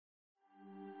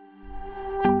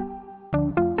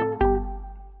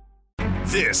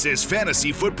This is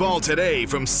Fantasy Football Today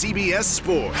from CBS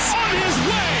Sports. On his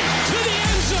way to the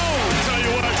end zone. Tell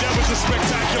you what, that was a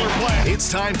spectacular play.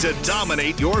 It's time to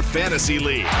dominate your fantasy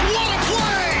league. What a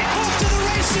play! Off to the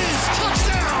races.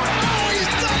 Touchdown. Oh,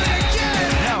 he's done it again.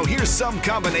 Now here's some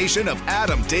combination of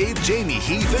Adam, Dave, Jamie,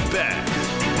 Heath, and Ben.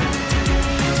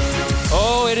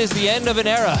 Oh, it is the end of an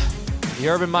era. The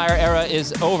Urban Meyer era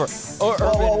is over. Whoa.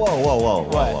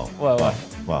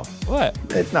 What?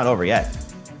 It's not over yet.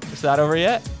 It's not over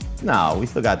yet? No, we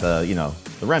still got the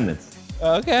remnants.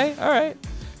 Okay, all right.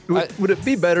 Would it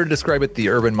be better to describe it the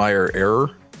Urban Meyer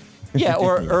error? Yeah,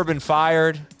 or Urban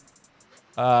fired.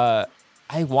 I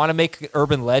want to make an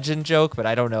urban legend joke, but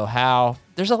I don't know how.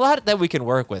 There's a lot that we can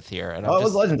work with here. And it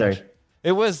was legendary.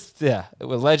 It was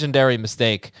legendary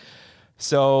mistake.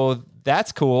 So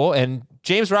that's cool. And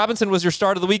James Robinson was your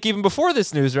start of the week even before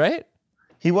this news, right?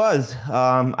 He was.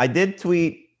 I did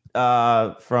tweet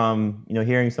from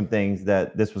hearing some things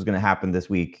that this was going to happen this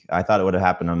week. I thought it would have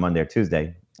happened on Monday or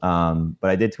Tuesday, but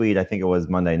I did tweet. I think it was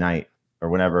Monday night or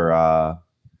whenever. I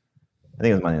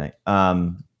think it was Monday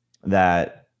night.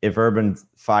 That if Urban's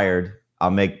fired, I'll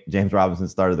make James Robinson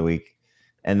start of the week.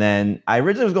 And then I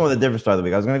originally was going with a different start of the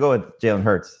week. I was going to go with Jalen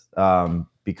Hurts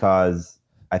because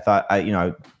I thought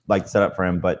I'd like to set up for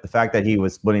him, but the fact that he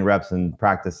was splitting reps in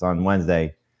practice on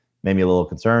Wednesday made me a little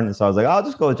concerned. So I was like, I'll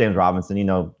just go with James Robinson.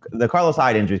 The Carlos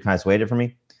Hyde injury kind of swayed it for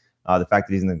me. The fact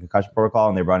that he's in the concussion protocol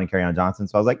and they brought in Kerryon Johnson.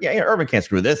 So I was like, Urban can't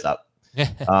screw this up.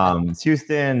 It's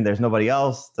Houston. There's nobody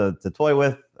else to toy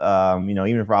with.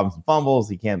 Even if Robinson fumbles,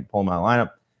 he can't pull him out of the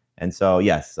lineup. And so,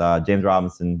 yes, James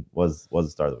Robinson was the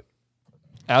start of the week.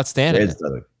 Outstanding.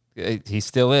 He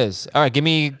still is. All right, give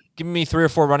me 3 or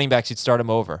 4 running backs you'd start him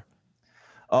over.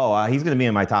 He's going to be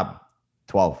in my top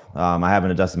 12. I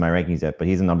haven't adjusted my rankings yet, but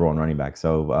he's the number 1 running back.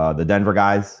 So the Denver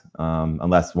guys,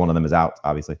 unless one of them is out,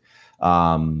 obviously.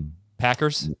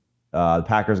 Packers? The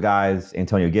Packers guys,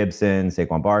 Antonio Gibson,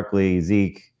 Saquon Barkley,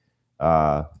 Zeke.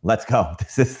 Let's go.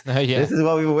 This is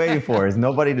what we've been waiting for, is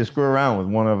nobody to screw around with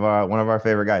one of our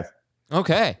favorite guys.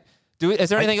 Okay. Is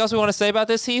there anything else we want to say about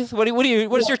this, Heath? What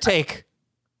is your take?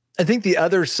 I think the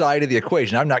other side of the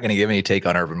equation, I'm not going to give any take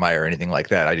on Urban Meyer or anything like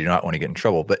that. I do not want to get in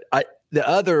trouble. But the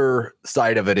other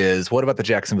side of it is, what about the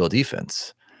Jacksonville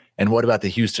defense? And what about the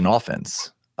Houston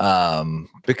offense?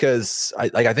 Because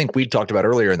I think we talked about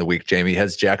earlier in the week, Jamie,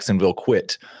 has Jacksonville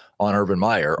quit on Urban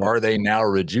Meyer? Are they now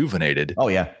rejuvenated? Oh,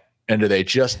 yeah. And do they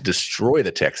just destroy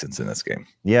the Texans in this game?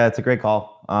 Yeah, it's a great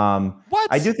call. What?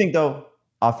 I do think, though,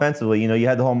 offensively, you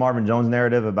had the whole Marvin Jones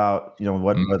narrative about,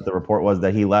 what the report was,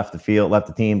 that he left the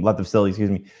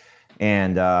facility,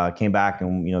 and came back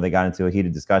and, they got into a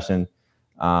heated discussion.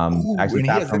 Actually, he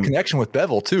has the connection with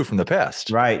Bevel too from the past.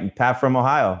 Right. Pat from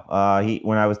Ohio.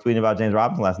 When I was tweeting about James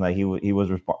Robinson last night, he was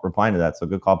replying to that. So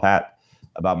good call, Pat,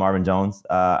 about Marvin Jones.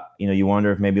 You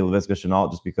wonder if maybe Laviska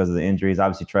Shenault, just because of the injuries.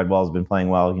 Obviously, Treadwell's been playing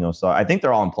well, so I think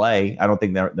they're all in play. I don't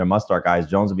think they're must-start guys.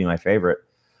 Jones would be my favorite.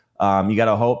 You got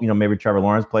to hope, maybe Trevor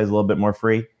Lawrence plays a little bit more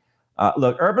free.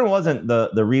 Look, Urban wasn't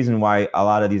the reason why a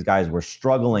lot of these guys were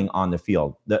struggling on the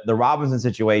field. The Robinson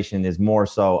situation is more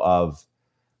so of,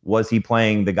 was he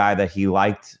playing the guy that he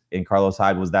liked in Carlos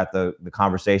Hyde? Was that the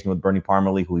conversation with Bernie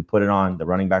Parmalee, who he put it on, the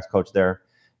running backs coach there?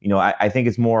 I think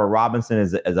it's more Robinson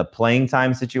as a playing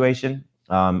time situation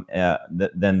than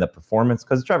the performance,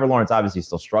 because Trevor Lawrence obviously is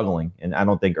still struggling, and I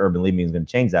don't think Urban leaving is going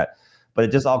to change that. But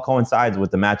it just all coincides with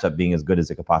the matchup being as good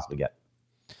as it could possibly get.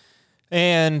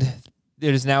 And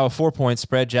it is now a 4-point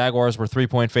spread. Jaguars were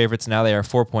 3-point favorites. Now they are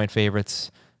 4-point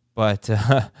favorites. But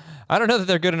I don't know that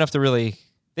they're good enough to really...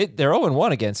 They're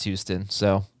 0-1 against Houston.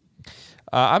 So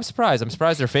I'm surprised. I'm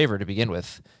surprised they're favored to begin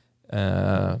with.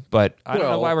 But I don't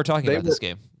know why we're talking about this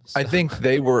game. So. I think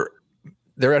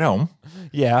they're at home.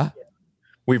 Yeah.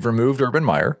 We've removed Urban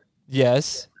Meyer.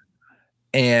 Yes.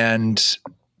 And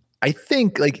I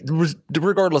think,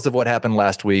 regardless of what happened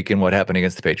last week and what happened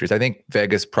against the Patriots, I think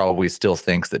Vegas probably still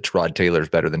thinks that Tyrod Taylor is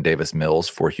better than Davis Mills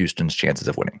for Houston's chances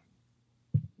of winning.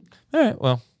 All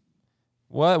right,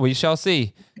 well, we shall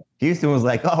see. Houston was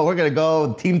like, we're going to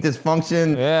go team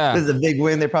dysfunction. Yeah. This is a big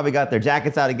win. They probably got their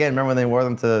jackets out again. Remember when they wore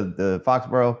them to the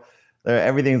Foxborough?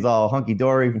 Everything's all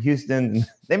hunky-dory from Houston.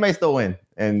 They may still win,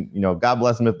 and, God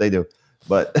bless them if they do.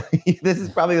 But this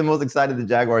is probably the most excited the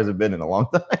Jaguars have been in a long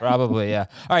time. Probably, yeah.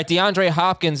 All right, DeAndre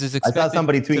Hopkins is expected. I saw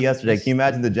somebody tweet yesterday. Can you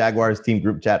imagine the Jaguars team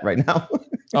group chat right now?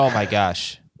 Oh my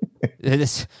gosh,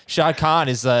 Shad Khan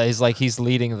is like he's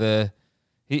leading the.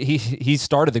 He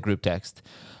started the group text.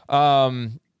 DeAndre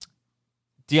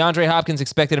Hopkins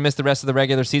expected to miss the rest of the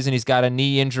regular season. He's got a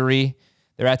knee injury.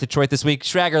 They're at Detroit this week.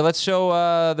 Schrager, let's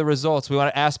show the results. We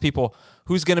want to ask people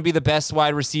who's going to be the best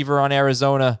wide receiver on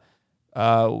Arizona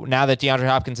Now that DeAndre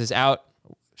Hopkins is out,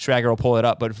 Schrager will pull it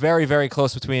up, but very, very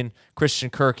close between Christian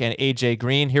Kirk and AJ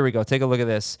Green. Here we go. Take a look at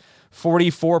this.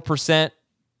 44%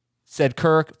 said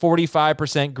Kirk,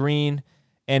 45% Green,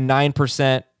 and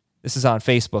 9%. This is on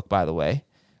Facebook, by the way.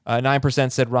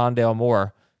 9% said Rondale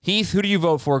Moore. Heath, who do you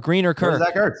vote for, Green or Kirk?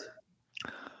 Zach Ertz.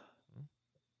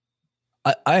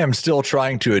 I am still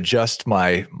trying to adjust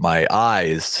my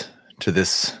eyes to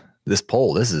this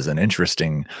poll. This is an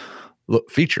interesting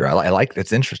feature. I like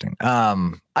that's interesting.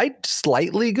 I'd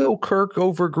slightly go Kirk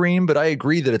over Green, but I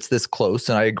agree that it's this close,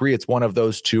 and I agree it's one of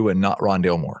those two and not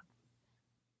Rondale Moore.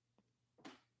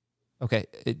 Okay,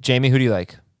 Jamie, who do you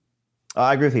like?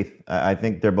 I agree with Heath. I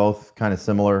think they're both kind of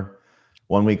similar.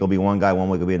 1 week will be one guy, 1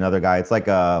 week will be another guy. It's like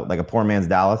a poor man's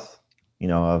Dallas,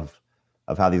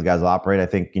 of how these guys will operate. I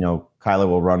think, Kyler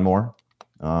will run more,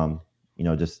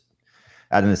 just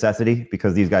out of necessity,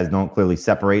 because these guys don't clearly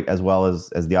separate as well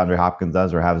as DeAndre Hopkins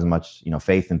does, or have as much,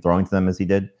 faith in throwing to them as he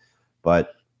did.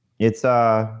 But it's,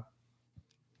 they're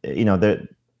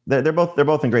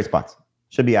both in great spots.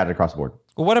 Should be added across the board.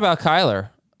 Well, what about Kyler?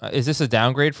 Is this a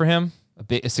downgrade for him?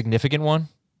 A significant one?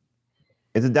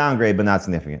 It's a downgrade, but not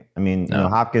significant. I mean,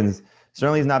 Hopkins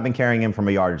certainly has not been carrying him from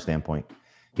a yardage standpoint.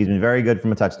 He's been very good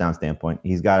from a touchdown standpoint.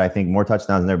 He's got, I think, more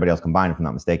touchdowns than everybody else combined, if I'm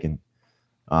not mistaken.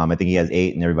 I think he has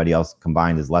 8, and everybody else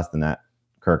combined is less than that.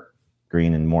 Kirk,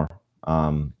 Green, and more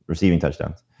receiving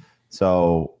touchdowns.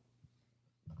 So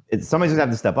somebody's going to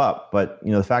have to step up. But,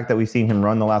 the fact that we've seen him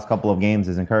run the last couple of games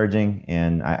is encouraging.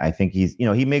 And I think he's,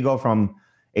 he may go from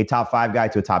a top 5 guy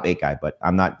to a top 8 guy, but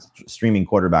I'm not streaming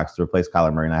quarterbacks to replace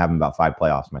Kyler Murray, and I have him about 5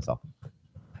 playoffs myself.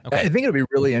 Okay. I think it'll be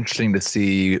really interesting to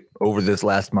see over this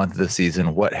last month of the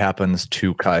season what happens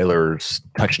to Kyler's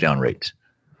touchdown rate,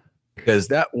 because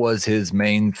that was his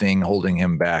main thing holding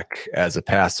him back as a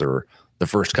passer the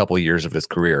first couple of years of his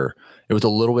career. It was a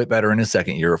little bit better in his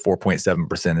second year at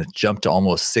 4.7%. It jumped to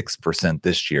almost 6%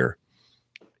 this year.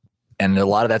 And a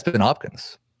lot of that's been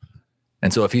Hopkins.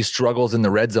 And so if he struggles in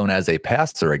the red zone as a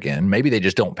passer again, maybe they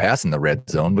just don't pass in the red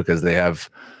zone because they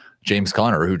have James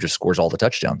Conner, who just scores all the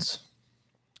touchdowns.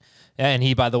 And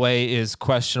he, by the way, is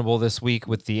questionable this week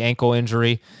with the ankle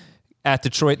injury. At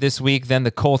Detroit this week, then the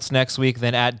Colts next week,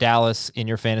 then at Dallas in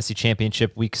your fantasy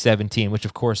championship week 17, which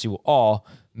of course you will all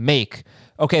make.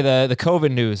 Okay, the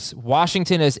COVID news.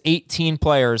 Washington has 18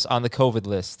 players on the COVID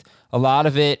list. A lot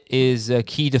of it is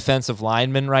key defensive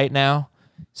linemen right now.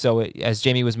 So as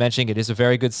Jamie was mentioning, it is a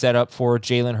very good setup for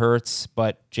Jalen Hurts,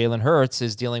 but Jalen Hurts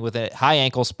is dealing with a high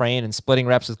ankle sprain and splitting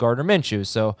reps with Gardner Minshew.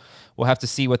 So we'll have to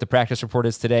see what the practice report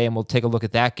is today, and we'll take a look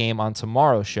at that game on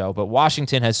tomorrow's show. But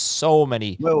Washington has so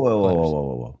many.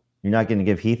 Whoa. You're not going to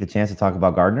give Heath a chance to talk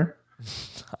about Gardner?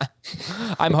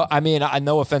 I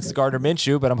no offense to Gardner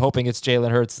Minshew, but I'm hoping it's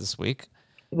Jalen Hurts this week.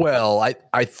 Well,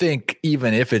 I think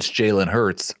even if it's Jalen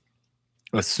Hurts,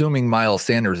 assuming Miles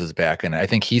Sanders is back, and I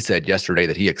think he said yesterday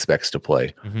that he expects to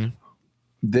play. Mm-hmm.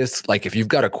 This, like, if you've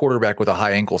got a quarterback with a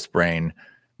high ankle sprain,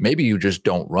 maybe you just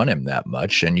don't run him that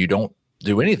much, and you don't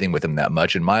do anything with him that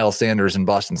much. And Miles Sanders and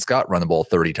Boston Scott run the ball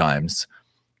 30 times.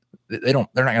 They're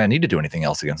not going to need to do anything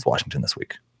else against Washington this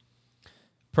week.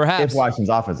 Perhaps if Washington's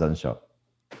offense doesn't show.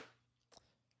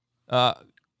 All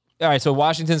right, so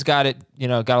Washington's got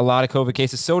a lot of COVID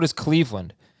cases. So does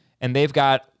Cleveland, and they've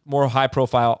got more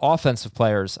high-profile offensive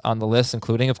players on the list,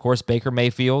 including, of course, Baker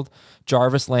Mayfield,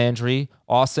 Jarvis Landry,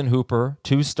 Austin Hooper,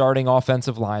 2 starting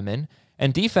offensive linemen.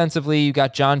 And defensively, you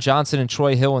got John Johnson and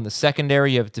Troy Hill in the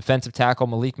secondary. You have defensive tackle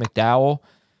Malik McDowell.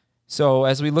 So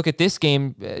as we look at this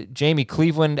game, Jamie,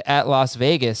 Cleveland at Las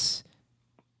Vegas.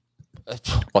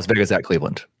 Las Vegas at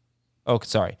Cleveland. Oh,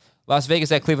 sorry. Las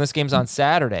Vegas at Cleveland. This game's on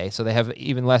Saturday, so they have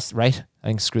even less, right? I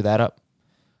can screw that up.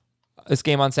 This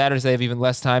game on Saturday, they have even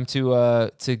less time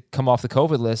to come off the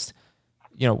COVID list.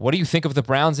 What do you think of the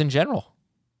Browns in general?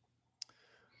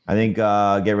 I think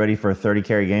get ready for a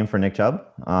 30-carry game for Nick Chubb,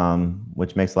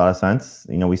 which makes a lot of sense.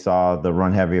 We saw the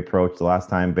run-heavy approach the last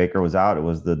time Baker was out. It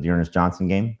was the Dearness Johnson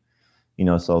game.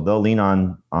 So they'll lean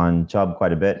on Chubb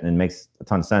quite a bit, and it makes a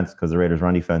ton of sense because the Raiders'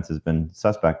 run defense has been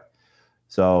suspect.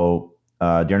 So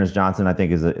Dearness Johnson, I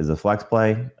think, is a flex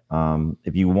play.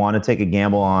 If you want to take a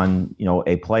gamble on,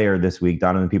 a player this week,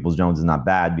 Donovan Peoples-Jones is not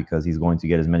bad because he's going to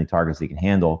get as many targets as he can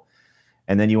handle.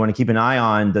 And then you want to keep an eye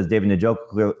on, does David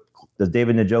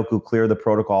Njoku clear the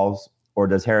protocols, or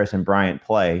does Harrison Bryant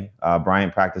play?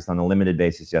 Bryant practiced on a limited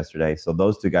basis yesterday. So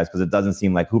those 2 guys, because it doesn't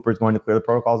seem like Hooper's going to clear the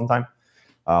protocols in time,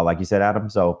 like you said, Adam.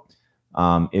 So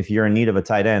if you're in need of a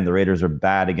tight end, the Raiders are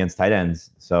bad against tight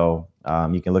ends. So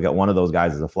you can look at one of those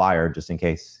guys as a flyer just in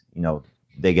case,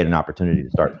 they get an opportunity to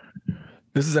start.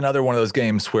 This is another one of those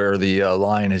games where the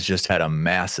line has just had a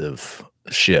massive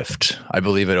shift. I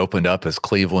believe it opened up as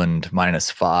Cleveland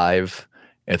 -5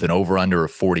 with an over-under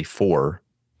of 44.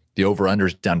 The over-under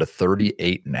is down to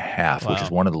 38.5, which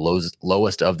is one of the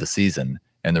lowest of the season.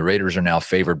 And the Raiders are now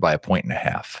favored by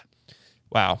 1.5.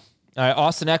 Wow. All right,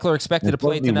 Austin Eckler expected to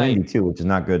play tonight. Windy too, which is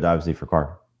not good, obviously, for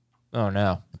Carr. Oh,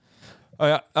 no.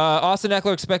 Austin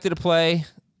Eckler expected to play.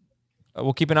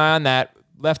 We'll keep an eye on that.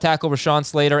 Left tackle Rashawn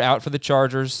Slater out for the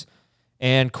Chargers.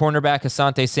 And cornerback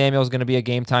Asante Samuel is going to be a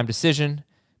game-time decision.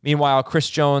 Meanwhile, Chris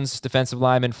Jones, defensive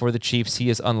lineman for the Chiefs, he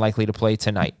is unlikely to play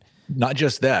tonight. Not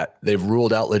just that, they've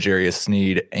ruled out L'Jarius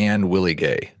Sneed and Willie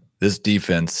Gay. This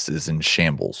defense is in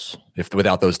shambles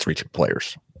without those three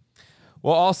players.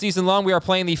 Well, all season long, we are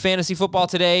playing the Fantasy Football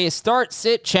Today Start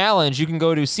Sit Challenge. You can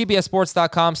go to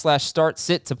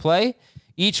cbssports.com/start-sit to play.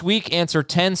 Each week, answer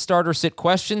 10 starter sit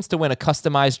questions to win a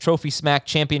customized Trophy Smack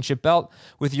championship belt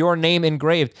with your name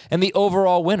engraved. And the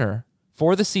overall winner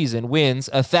for the season wins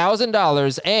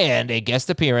 $1,000 and a guest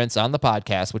appearance on the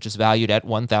podcast, which is valued at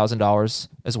 $1,000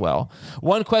 as well.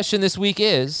 One question this week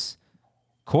is,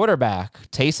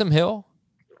 quarterback Taysom Hill,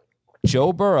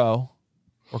 Joe Burrow,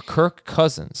 or Kirk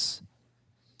Cousins?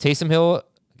 Taysom Hill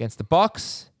against the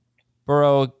Bucs,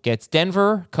 Burrow gets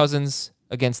Denver, Cousins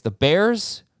against the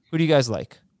Bears. Who do you guys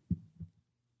like?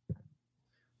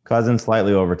 Cousins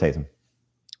slightly over Taysom.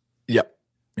 Yep.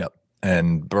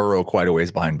 And Burrow quite a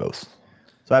ways behind both.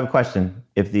 So I have a question.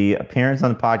 If the appearance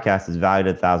on the podcast is valued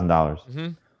at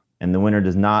 $1,000 and the winner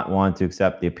does not want to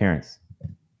accept the appearance,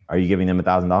 are you giving them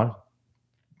 $1,000?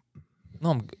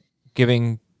 No, I'm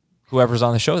giving whoever's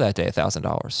on the show that day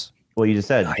 $1,000. Well, you just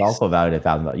said It's also valued at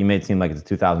 $1,000. You made it seem like it's a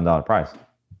 $2,000 price.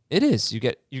 It is. You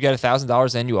get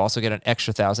 $1,000 and you also get an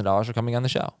extra $1,000 for coming on the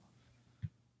show.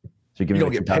 So you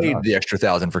don't get paid the extra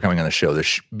 $1,000 for coming on the show.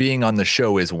 Being on the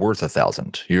show is worth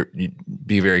 $1,000. You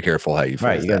be very careful how you phrase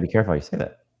right. You got to be careful how you say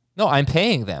that. No, I'm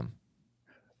paying them.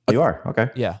 You are okay.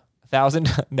 Yeah,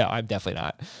 $1,000. No, I'm definitely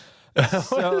not.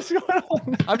 What is going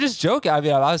on? I'm just joking. I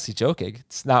mean, I'm honestly joking.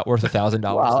 It's not worth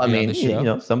 $1,000. Well, I mean, on the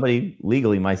show. Somebody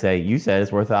legally might say, "You said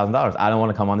it's worth $1,000. I don't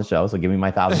want to come on the show, so give me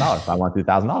my $1,000. I want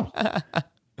 $2,000."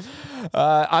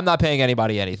 I'm not paying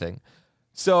anybody anything.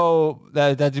 So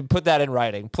that put that in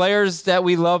writing. Players that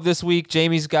we love this week.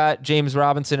 Jamie's got James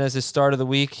Robinson as his start of the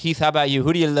week. Heath, how about you?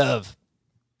 Who do you love?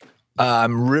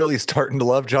 I'm really starting to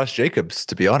love Josh Jacobs,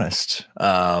 to be honest.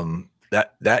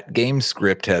 That game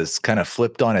script has kind of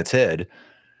flipped on its head,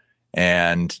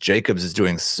 and Jacobs is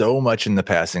doing so much in the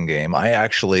passing game. I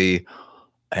actually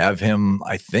have him,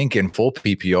 I think, in full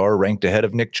PPR ranked ahead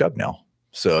of Nick Chubb now.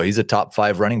 So he's a top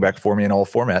 5 running back for me in all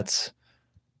formats.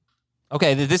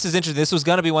 Okay, this is interesting. This was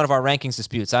going to be one of our rankings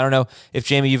disputes. I don't know if,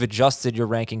 Jamie, you've adjusted your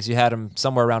rankings. You had him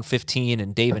somewhere around 15,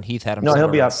 and Dave and Heath had him somewhere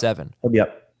around 7. He'll be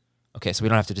up. Okay, so we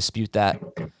don't have to dispute that.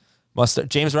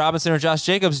 James Robinson or Josh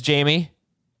Jacobs, Jamie?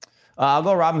 I'll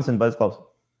go Robinson, but it's close.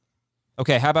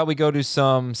 Okay, how about we go to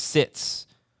some sits?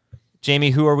 Jamie,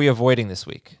 who are we avoiding this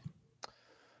week?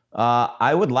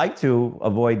 I would like to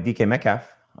avoid DK Metcalf.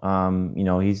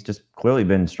 He's just clearly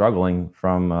been struggling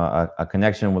from a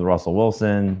connection with Russell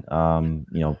Wilson,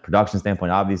 production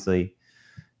standpoint, obviously.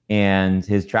 And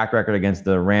his track record against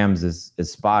the Rams is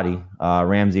spotty.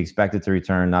 Ramsey expected to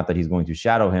return, not that he's going to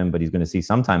shadow him, but he's going to see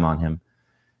some time on him.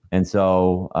 And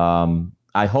so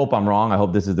I hope I'm wrong. I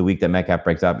hope this is the week that Metcalf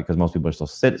breaks out because most people are still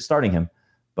starting him.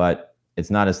 But it's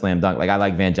not a slam dunk. Like, I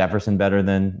like Van Jefferson better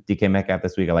than DK Metcalf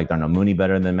this week. I like Darnell Mooney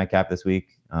better than Metcalf this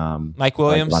week. Mike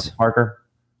Williams? Like Parker.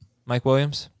 Mike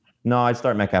Williams? No, I'd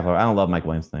start Metcalf. I don't love Mike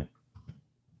Williams tonight.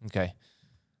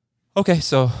 Okay,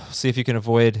 so see if you can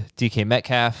avoid DK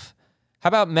Metcalf. How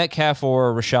about Metcalf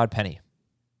or Rashad Penny?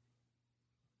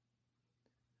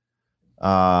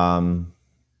 Metcalf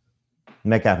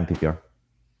and PPR.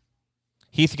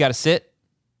 Heath, you got to sit?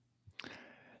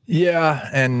 Yeah,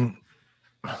 and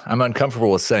I'm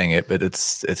uncomfortable with saying it, but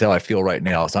it's how I feel right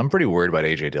now. So I'm pretty worried about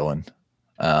A.J. Dillon.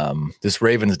 This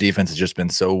Ravens defense has just been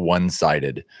so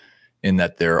one-sided in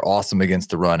that they're awesome against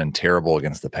the run and terrible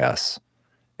against the pass.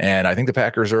 And I think the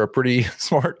Packers are a pretty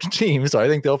smart team, so I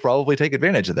think they'll probably take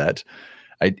advantage of that.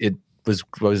 I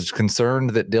was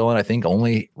concerned that Dillon, I think,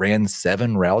 only ran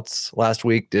 7 routes last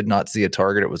week, did not see a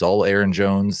target. It was all Aaron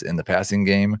Jones in the passing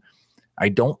game. I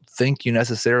don't think you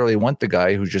necessarily want the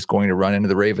guy who's just going to run into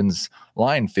the Ravens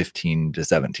line 15 to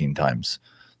 17 times.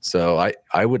 So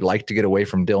I would like to get away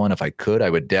from Dillon if I could.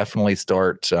 I would definitely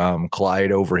start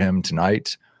Clyde over him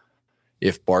tonight.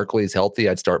 If Barkley's healthy,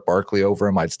 I'd start Barkley over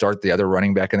him. I'd start the other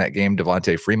running back in that game,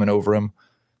 Devontae Freeman, over him.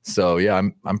 So, yeah,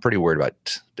 I'm pretty worried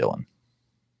about Dillon.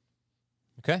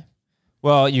 Okay.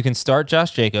 Well, you can start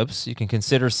Josh Jacobs. You can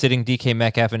consider sitting DK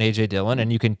Metcalf and A.J. Dillon,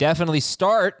 and you can definitely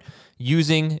start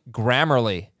using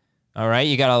Grammarly. All right,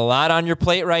 you got a lot on your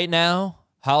plate right now.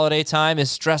 Holiday time is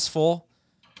stressful.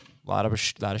 A lot of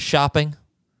shopping,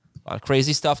 a lot of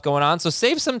crazy stuff going on. So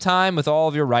save some time with all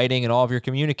of your writing and all of your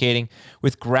communicating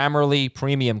with Grammarly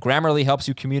Premium. Grammarly helps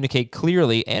you communicate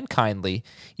clearly and kindly,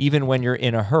 even when you're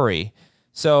in a hurry.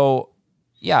 So,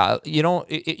 yeah,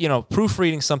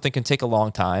 proofreading something can take a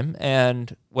long time.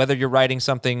 And whether you're writing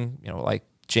something, like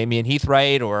Jamie and Heath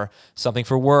write, or something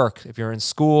for work, if you're in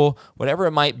school, whatever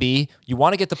it might be, you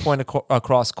want to get the point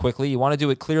across quickly. You want to do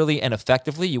it clearly and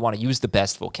effectively. You want to use the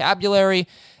best vocabulary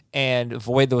and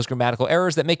avoid those grammatical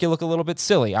errors that make you look a little bit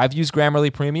silly. I've used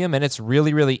Grammarly Premium, and it's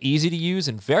really, really easy to use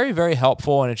and very, very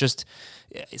helpful. And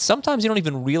sometimes you don't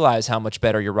even realize how much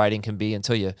better your writing can be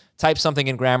until you type something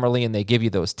in Grammarly and they give you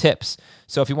those tips.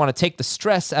 So if you want to take the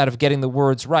stress out of getting the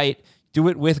words right, do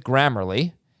it with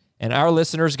Grammarly. And our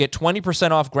listeners get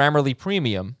 20% off Grammarly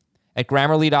Premium at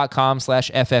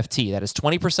Grammarly.com/FFT. That is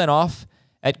 20% off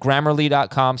at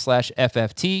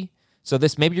Grammarly.com/FFT. So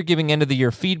maybe you're giving end of the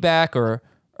year feedback, or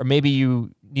maybe you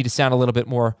need to sound a little bit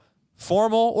more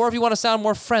formal, or if you want to sound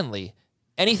more friendly.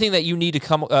 Anything that you need to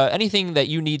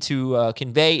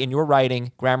convey in your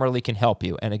writing, Grammarly can help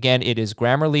you. And again, it is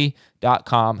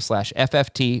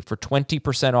Grammarly.com/FFT for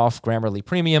 20% off Grammarly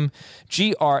Premium.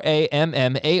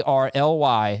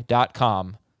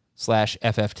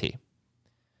 Grammarly.com/FFT.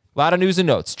 A lot of news and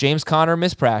notes. James Conner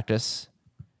missed practice.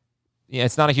 Yeah,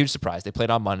 it's not a huge surprise. They played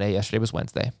on Monday. Yesterday was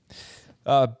Wednesday.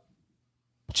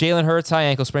 Jalen Hurts, high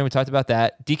ankle sprain. We talked about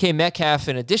that. DK Metcalf,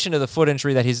 in addition to the foot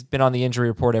injury that he's been on the injury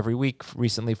report every week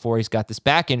recently for, he's got this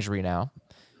back injury now.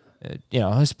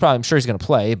 I'm sure he's going to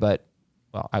play, but,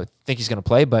 well, I would think he's going to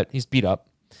play, but he's beat up.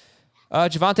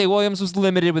 Javonte Williams was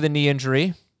limited with a knee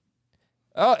injury.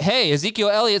 Oh, hey, Ezekiel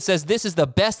Elliott says this is the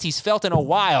best he's felt in a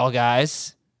while,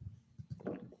 guys.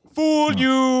 Fool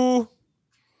you.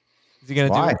 Is he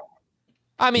going to do it?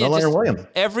 I mean, Williams.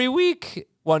 Every week.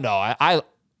 Well, no,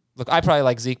 Look, I probably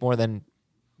like Zeke more than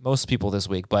most people this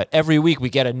week, but every week we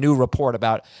get a new report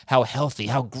about how healthy,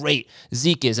 how great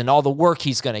Zeke is, and all the work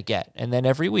he's going to get. And then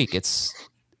every week it's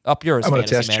up yours. I'm going to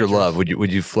test manager. Your love.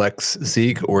 Would you flex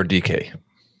Zeke or DK?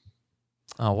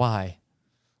 Oh, why?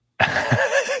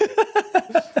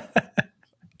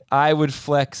 I would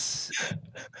flex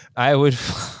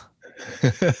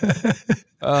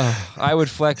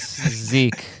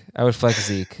Zeke.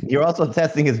 You're also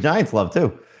testing his Giants love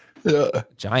too. Yeah.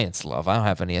 Giants love. I don't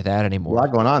have any of that anymore. A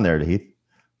lot going on there, Heath.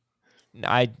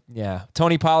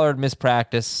 Tony Pollard missed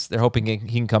practice. They're hoping he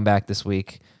can come back this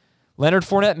week. Leonard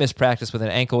Fournette missed practice with an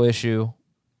ankle issue.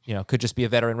 Could just be a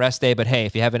veteran rest day. But hey,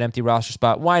 if you have an empty roster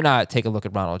spot, why not take a look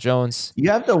at Ronald Jones? You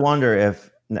have to wonder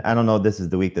if, I don't know if this is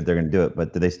the week that they're going to do it,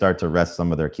 but do they start to rest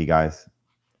some of their key guys?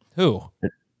 Who?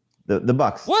 The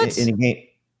Bucks. What? In a game.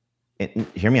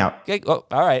 Hear me out. Okay, all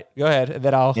right, go ahead. And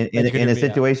then I'll in a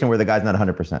situation where the guy's not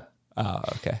 100%. Oh,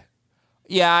 okay.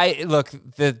 Yeah, look,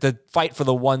 the fight for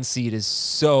the 1 seed is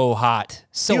so hot,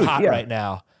 huge, right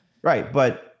now. Right,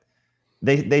 but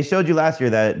they showed you last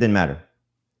year that it didn't matter.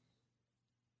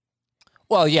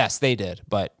 Well, yes, they did,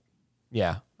 but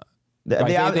yeah,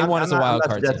 they won as a wild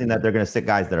card. I'm not suggesting that they're going to sit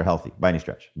guys that are healthy by any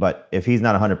stretch, but if he's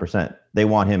not 100%, they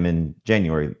want him in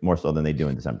January more so than they do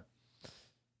in December.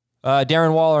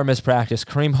 Darren Waller missed practice.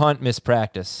 Kareem Hunt missed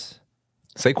practice.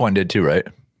 Saquon did too, right?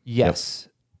 Yes.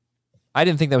 Yep. I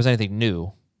didn't think that was anything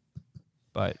new,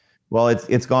 but well,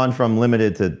 it's gone from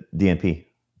limited to DNP.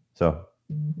 So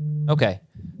okay,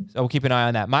 so we'll keep an eye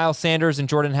on that. Miles Sanders and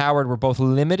Jordan Howard were both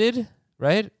limited,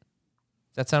 right?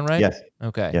 Does that sound right? Yes.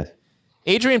 Okay. Yes.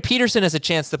 Adrian Peterson has a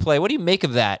chance to play. What do you make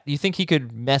of that? Do you think he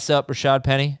could mess up Rashad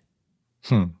Penny?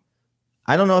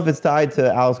 I don't know if it's tied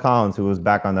to Alex Collins, who was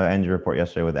back on the injury report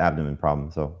yesterday with abdomen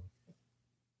problems. So,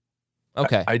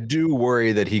 okay, I do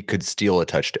worry that he could steal a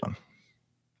touchdown.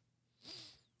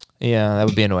 Yeah, that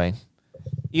would be annoying.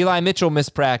 Eli Mitchell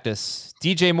missed practice.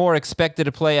 DJ Moore expected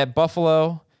to play at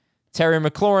Buffalo. Terry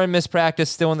McLaurin missed practice,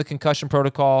 still in the concussion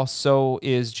protocol. So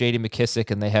is J.D.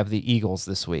 McKissick, and they have the Eagles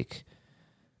this week.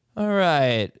 All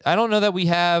right. I don't know that we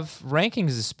have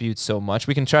rankings disputes so much.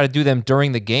 We can try to do them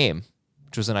during the game,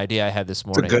 which was an idea I had this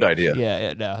morning. It's a good idea.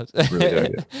 Yeah, no. Really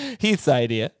good idea. Heath's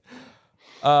idea.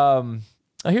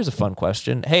 Here's a fun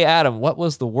question. Hey, Adam, what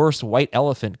was the worst white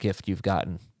elephant gift you've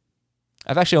gotten?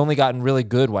 I've actually only gotten really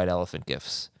good white elephant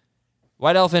gifts.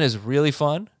 White elephant is really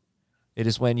fun. It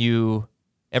is when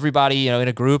everybody, in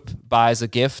a group buys a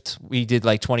gift. We did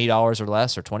like $20 or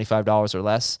less or $25 or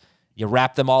less. You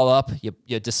wrap them all up,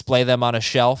 you display them on a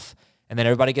shelf, and then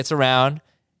everybody gets around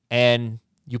and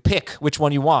you pick which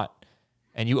one you want.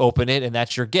 And you open it, and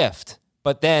that's your gift.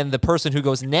 But then the person who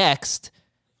goes next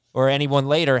or anyone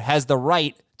later has the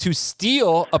right to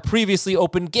steal a previously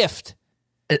opened gift.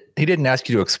 He didn't ask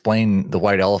you to explain the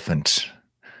white elephant.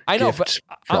 I know, gift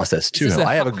but process to him.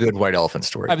 I have a good white elephant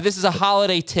story. I mean, this is a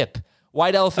holiday tip.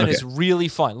 White elephant is really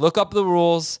fun. Look up the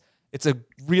rules. It's a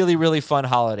really, really fun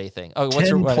holiday thing. Oh, what's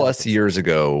 10 plus years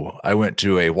ago, I went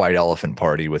to a white elephant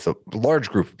party with a large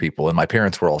group of people, and my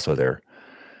parents were also there.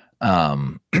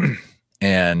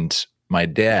 And my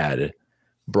dad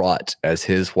brought as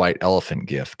his white elephant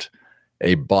gift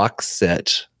a box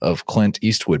set of Clint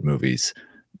Eastwood movies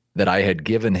that I had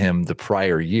given him the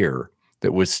prior year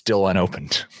that was still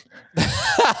unopened.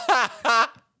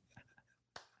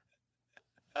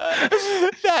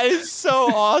 That is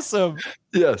so awesome.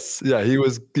 Yes. Yeah. He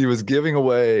was giving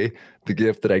away the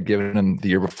gift that I'd given him the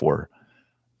year before.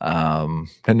 And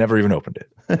never even opened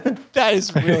it. That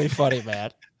is really funny,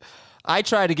 man. I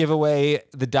tried to give away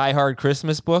the Die Hard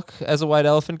Christmas book as a white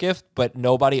elephant gift, but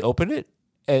nobody opened it.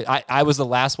 I was the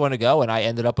last one to go, and I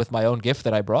ended up with my own gift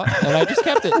that I brought, and I just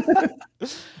kept it.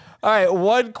 All right,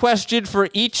 one question for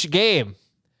each game.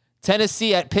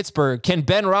 Tennessee at Pittsburgh. Can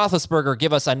Ben Roethlisberger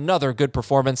give us another good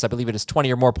performance? I believe it is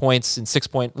 20 or more points in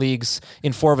 6-point leagues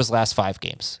in 4 of his last 5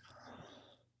 games.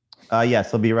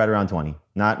 Yes, he'll be right around 20.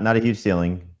 Not a huge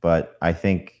ceiling, but I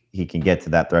think he can get to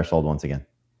that threshold once again.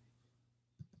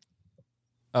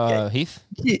 Heath?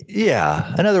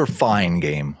 Yeah, another fine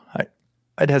game.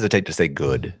 I'd hesitate to say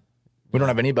good. We don't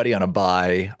have anybody on a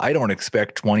bye. I don't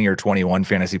expect 20 or 21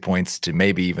 fantasy points to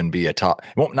maybe even be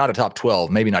not a top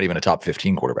 12, maybe not even a top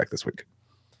 15 quarterback this week.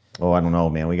 Oh, I don't know,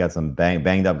 man. We got some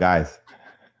banged up guys.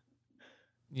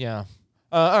 Yeah.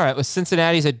 All right, with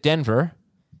Cincinnati's at Denver.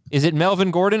 Is it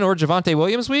Melvin Gordon or Javonte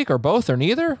Williams week, or both, or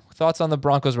neither? Thoughts on the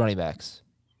Broncos running backs?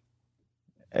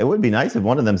 It would be nice if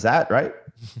one of them sat, right?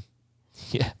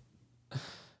 Yeah.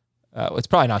 It's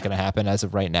probably not going to happen as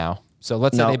of right now. So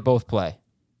let's say they both play.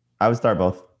 I would start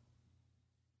both.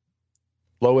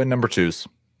 Low end number 2s.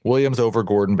 Williams over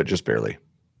Gordon, but just barely.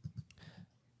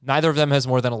 Neither of them has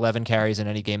more than 11 carries in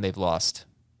any game they've lost.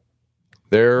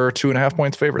 They're 2.5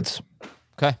 points favorites.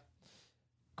 Okay.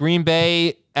 Green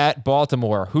Bay at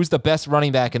Baltimore. Who's the best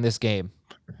running back in this game?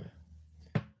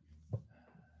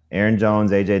 Aaron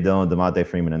Jones, A.J. Dillon, Devontae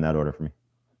Freeman in that order for me.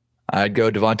 I'd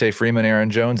go Devontae Freeman, Aaron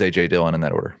Jones, A.J. Dillon in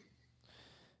that order.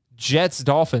 Jets,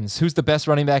 Dolphins. Who's the best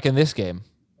running back in this game?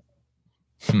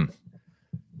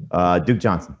 Duke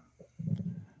Johnson.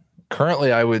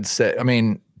 Currently, I would say,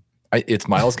 it's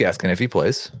Myles Gaskin if he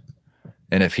plays.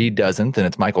 And if he doesn't, then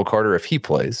it's Michael Carter if he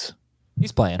plays.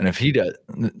 He's playing. And if he does,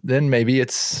 then maybe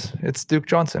it's Duke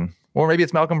Johnson. Or maybe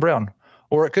it's Malcolm Brown.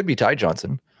 Or it could be Ty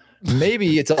Johnson.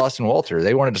 Maybe it's Austin Walter.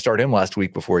 They wanted to start him last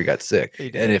week before he got sick.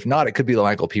 And if not, it could be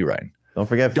Michael P. Ryan.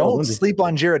 Don't sleep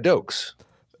on Jared Dokes.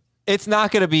 It's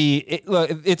not going to be.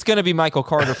 It's going to be Michael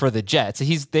Carter for the Jets.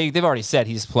 They've already said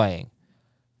he's playing.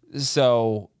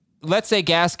 So let's say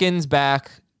Gaskin's back,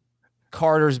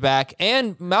 Carter's back,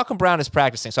 and Malcolm Brown is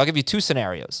practicing. So I'll give you 2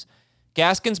 scenarios: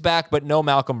 Gaskin's back, but no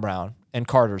Malcolm Brown, and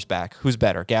Carter's back. Who's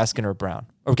better, Gaskin or Brown,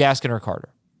 or Gaskin or Carter?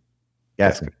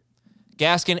 Gaskin.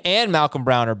 Gaskin and Malcolm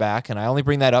Brown are back, and I only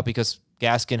bring that up because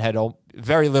Gaskin had a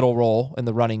very little role in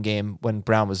the running game when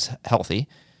Brown was healthy.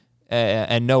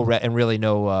 And really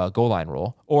no goal line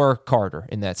rule, or Carter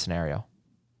in that scenario.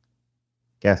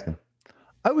 Gaskin.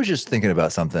 I was just thinking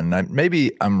about something.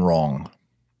 Maybe I'm wrong,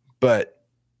 but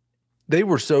they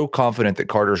were so confident that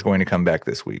Carter's going to come back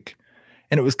this week.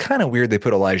 And it was kind of weird they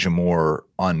put Elijah Moore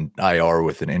on IR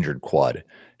with an injured quad.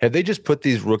 Have they just put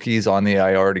these rookies on the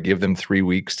IR to give them 3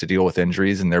 weeks to deal with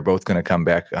injuries, and they're both going to come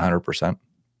back 100%?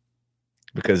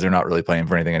 Because they're not really playing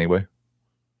for anything anyway?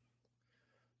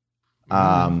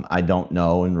 I don't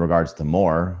know in regards to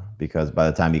Moore, because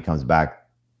by the time he comes back,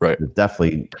 right, there's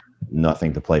definitely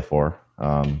nothing to play for.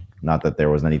 Not that there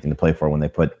was anything to play for when they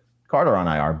put Carter on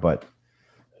IR, but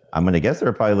I'm going to guess there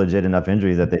were probably legit enough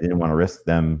injuries that they didn't want to risk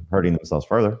them hurting themselves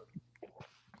further.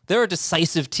 They're a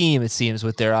decisive team, it seems,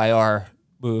 with their IR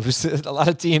moves. A lot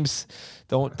of teams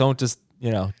don't just,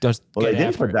 don't. Well, they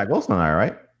didn't put Zach Wilson on IR,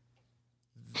 right?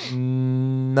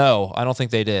 No, I don't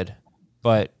think they did.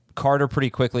 But Carter pretty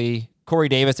quickly. Corey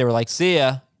Davis, they were like, see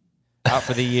ya, out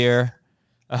for the year.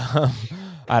 I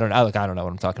don't know. I don't know what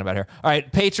I'm talking about here. All right,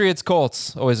 Patriots,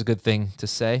 Colts, always a good thing to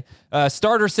say.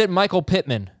 Starter sit Michael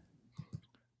Pittman.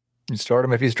 You start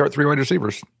him if you start 3 wide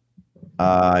receivers.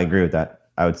 I agree with that.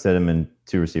 I would sit him in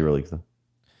 2 receiver leagues, though.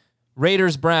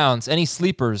 Raiders, Browns, any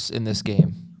sleepers in this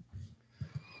game?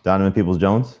 Donovan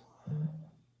Peoples-Jones.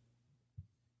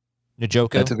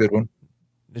 Njoku. That's a good one.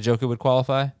 Njoku would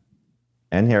qualify.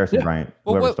 And Harrison Bryant,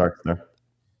 whoever starts there.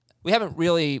 We haven't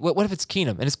really. What if it's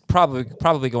Keenum? And it's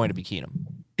probably going to be Keenum.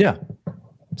 Yeah.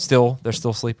 They're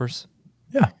still sleepers.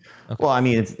 Yeah. Okay. Well, I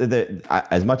mean, it's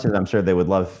as much as I'm sure they would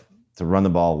love to run the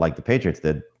ball like the Patriots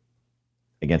did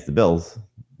against the Bills,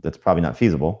 that's probably not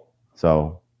feasible.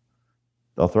 So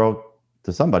they'll throw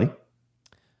to somebody. All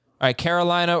right,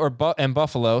 Carolina and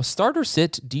Buffalo. Start or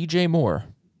sit DJ Moore?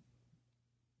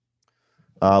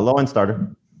 Low end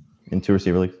starter in 2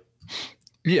 receiver leagues.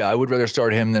 Yeah, I would rather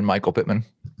start him than Michael Pittman.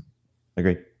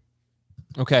 Agreed.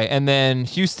 Okay, and then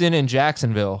Houston and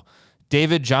Jacksonville.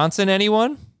 David Johnson,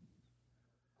 anyone?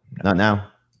 Not now.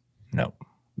 No.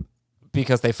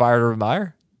 Because they fired Urban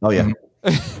Meyer? Oh, yeah.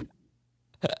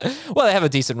 Well, they have a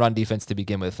decent run defense to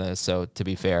begin with, so to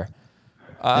be fair.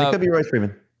 And it could be Royce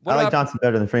Freeman. I like Johnson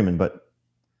better than Freeman, but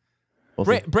we'll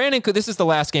see. Brandon, this is the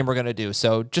last game we're going to do,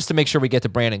 so just to make sure we get to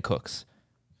Brandon Cooks.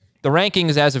 The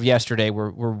rankings as of yesterday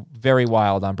were very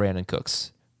wild on Brandon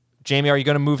Cooks. Jamie, are you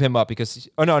going to move him up?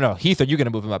 No. Heath, are you going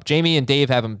to move him up? Jamie and Dave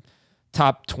have him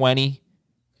top 20.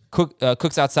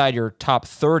 Cooks outside your top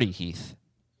 30, Heath.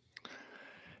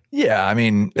 Yeah, I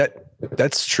mean,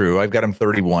 that's true. I've got him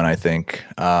 31, I think.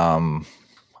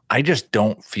 I just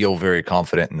don't feel very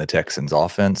confident in the Texans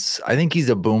offense. I think he's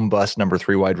a boom bust number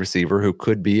 3 wide receiver who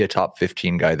could be a top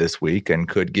 15 guy this week and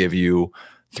could give you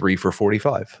 3 for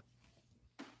 45.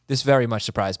 This very much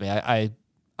surprised me.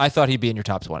 I thought he'd be in your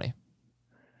top 20.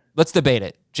 Let's debate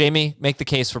it. Jamie, make the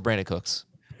case for Brandon Cooks.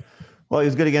 Well, he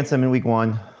was good against them in week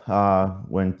 1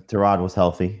 when Tyrod was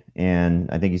healthy. And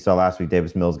I think you saw last week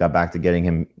Davis Mills got back to getting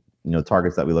him,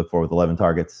 targets that we look for with 11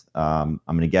 targets. I'm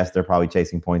going to guess they're probably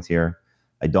chasing points here.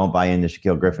 I don't buy into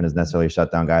Shaquille Griffin as necessarily a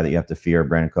shutdown guy that you have to fear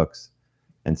Brandon Cooks.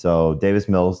 And so Davis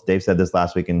Mills, Dave said this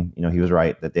last week, and he was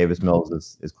right that Davis Mills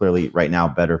is clearly right now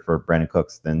better for Brandon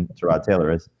Cooks than Tyrod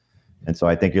Taylor is. And so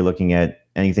I think you're looking at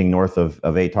anything north of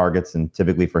 8 targets, and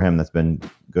typically for him that's been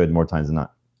good more times than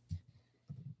not.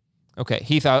 Okay,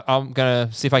 Heath, I'm going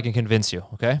to see if I can convince you,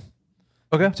 okay?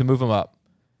 Okay. To move him up.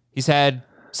 He's had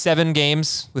 7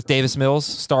 games with Davis Mills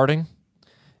starting,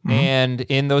 and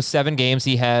in those 7 games,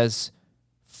 he has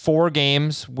 4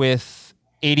 games with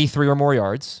 83 or more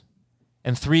yards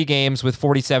and 3 games with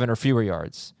 47 or fewer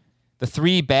yards. The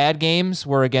 3 bad games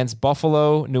were against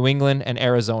Buffalo, New England, and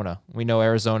Arizona. We know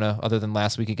Arizona, other than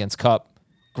last week against Kupp,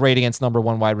 great against number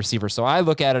 1 wide receiver. So I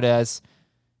look at it as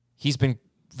he's been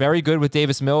very good with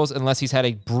Davis Mills unless he's had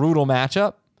a brutal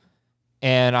matchup.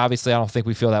 And obviously, I don't think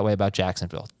we feel that way about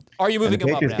Jacksonville. Are you moving him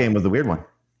up now? The Patriots game was the weird one.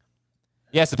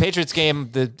 Yes, the Patriots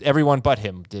game, everyone but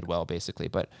him did well, basically.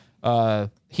 But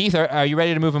Heath, are you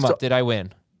ready to move him up? Did I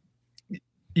win?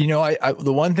 I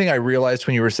the one thing I realized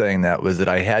when you were saying that was that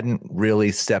I hadn't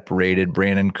really separated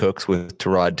Brandon Cooks with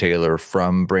Tyrod Taylor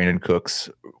from Brandon Cooks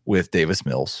with Davis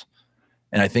Mills.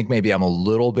 And I think maybe I'm a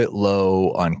little bit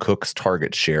low on Cook's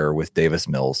target share with Davis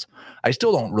Mills. I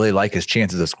still don't really like his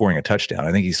chances of scoring a touchdown.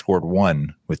 I think he scored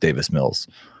 1 with Davis Mills.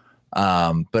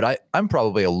 But I'm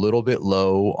probably a little bit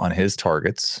low on his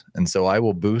targets. And so I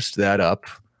will boost that up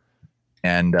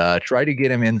and try to get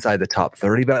him inside the top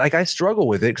 30. But I struggle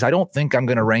with it because I don't think I'm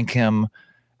going to rank him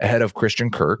ahead of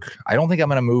Christian Kirk. I don't think I'm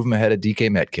going to move him ahead of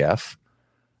DK Metcalf.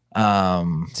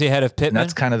 Is he ahead of Pittman?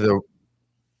 That's kind of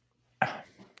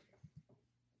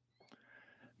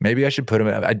maybe I should put him.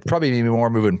 I'd probably be more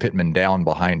moving Pittman down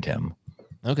behind him.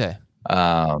 Okay.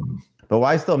 But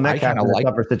why still Metcalf in a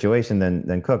tougher situation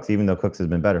than Cooks, even though Cooks has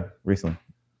been better recently?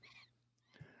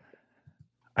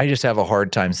 I just have a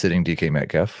hard time sitting DK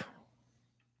Metcalf.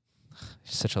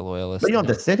 Such a loyalist. But you don't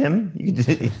have to sit him.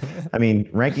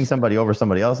 Ranking somebody over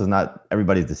somebody else is not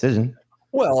everybody's decision.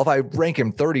 Well, if I rank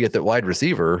him 30th at wide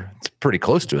receiver, it's pretty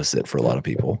close to a sit for a lot of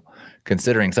people,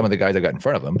 considering some of the guys I got in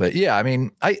front of him. But yeah,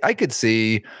 I could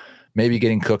see maybe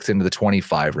getting Cooks into the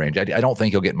 25 range. I don't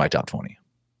think he'll get in my top 20.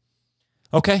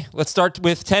 Okay, let's start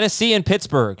with Tennessee and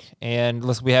Pittsburgh. And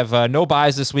we have no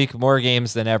buys this week, more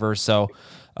games than ever. So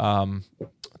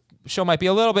show might be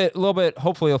a little bit,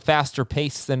 hopefully a faster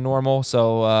pace than normal.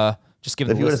 So just give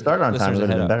if you would have started on time, it would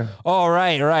have been better. Oh,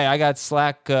 right. I got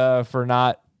for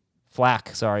not.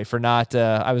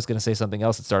 I was going to say something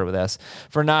else that started with S,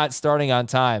 for not starting on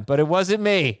time, but it wasn't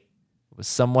me. It was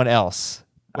someone else.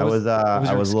 I was a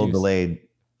little delayed.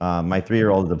 My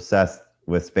 3-year-old is obsessed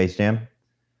with Space Jam,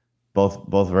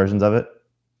 both versions of it.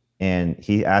 And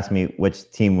he asked me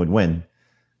which team would win,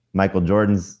 Michael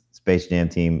Jordan's Space Jam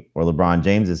team or LeBron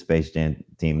James's Space Jam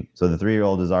team. So the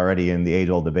 3-year-old is already in the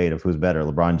age-old debate of who's better,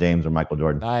 LeBron James or Michael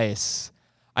Jordan. Nice.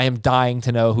 I am dying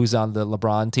to know who's on the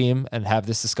LeBron team and have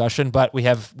this discussion, but we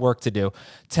have work to do.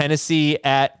 Tennessee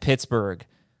at Pittsburgh.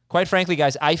 Quite frankly,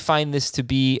 guys, I find this to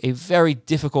be a very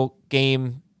difficult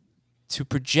game to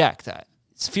project. It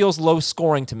feels low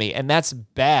scoring to me, and that's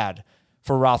bad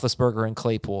for Roethlisberger and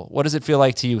Claypool. What does it feel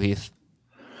like to you, Heath?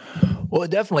 Well, it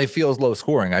definitely feels low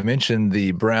scoring. I mentioned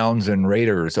the Browns and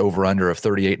Raiders over under of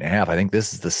 38.5. I think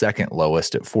this is the second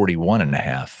lowest at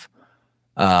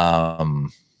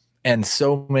 41.5. And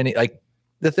so many, like,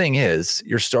 the thing is,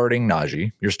 you're starting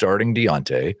Najee, you're starting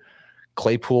Deontay.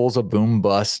 Claypool's a boom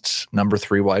bust number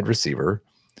 3 wide receiver.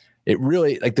 It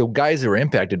really, like, the guys that are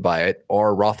impacted by it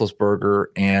are Roethlisberger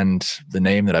and the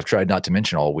name that I've tried not to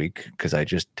mention all week because I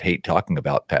just hate talking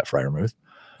about Pat Freiermuth.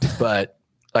 But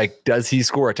like, does he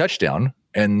score a touchdown?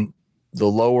 And the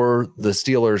lower the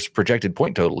Steelers' projected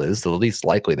point total is, the least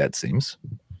likely that seems.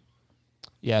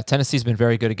 Yeah, Tennessee's been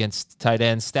very good against tight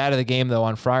ends. Stat of the game, though,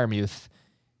 on Freiermuth.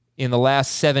 In the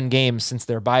last 7 games since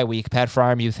their bye week, Pat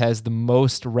Freiermuth has the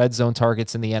most red zone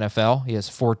targets in the NFL. He has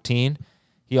 14.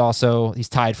 He's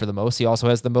tied for the most. He also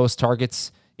has the most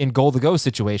targets in goal-to-go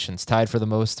situations, tied for the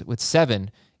most with 7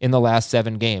 in the last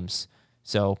 7 games.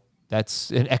 So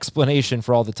that's an explanation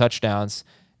for all the touchdowns.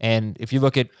 And if you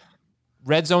look at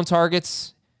red zone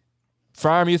targets,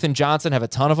 Freiermuth and Johnson have a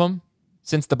ton of them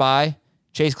since the bye.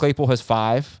 Chase Claypool has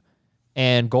 5.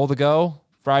 And goal-to-go,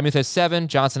 Freiermuth has 7,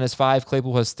 Johnson has 5,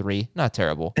 Claypool has 3. Not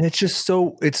terrible. And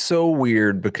it's so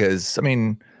weird because, I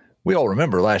mean, we all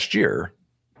remember last year,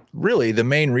 really the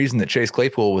main reason that Chase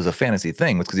Claypool was a fantasy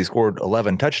thing was because he scored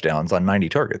 11 touchdowns on 90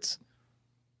 targets.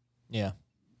 Yeah.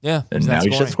 Yeah. And now he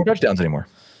doesn't score touchdowns anymore.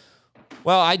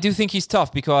 Well, I do think he's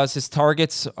tough because his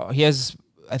targets, he has,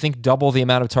 I think, double the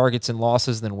amount of targets and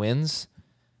losses than wins.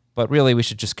 But really, we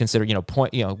should just consider,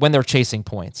 when they're chasing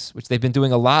points, which they've been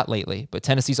doing a lot lately. But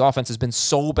Tennessee's offense has been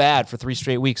so bad for 3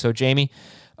 straight weeks. So, Jamie,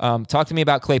 talk to me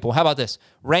about Claypool. How about this?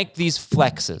 Rank these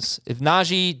flexes. If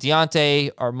Najee,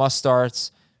 Deontay are must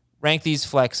starts, rank these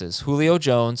flexes. Julio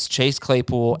Jones, Chase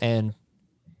Claypool, and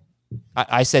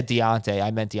I said Deontay.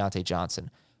 I meant Deontay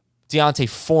Johnson. Deontay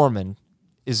Foreman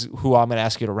is who I'm going to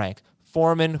ask you to rank.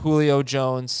 Foreman, Julio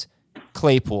Jones,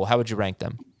 Claypool. How would you rank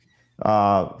them?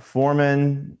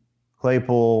 Foreman,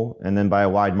 Claypool, and then by a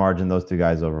wide margin, those 2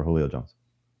 guys over Julio Jones.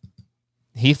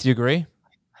 Heath, do you agree?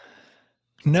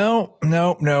 No.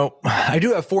 I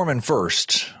do have Foreman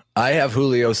first. I have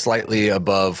Julio slightly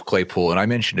above Claypool, and I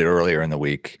mentioned it earlier in the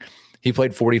week. He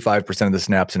played 45% of the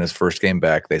snaps in his first game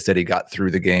back. They said he got through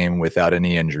the game without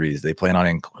any injuries. They plan on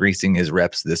increasing his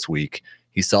reps this week.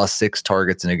 He saw 6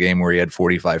 targets in a game where he had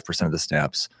 45% of the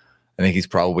snaps. I think he's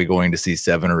probably going to see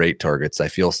 7 or 8 targets. I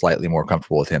feel slightly more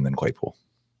comfortable with him than Claypool.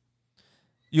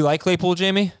 You like Claypool,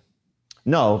 Jamie?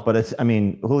 No, but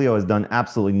Julio has done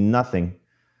absolutely nothing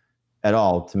at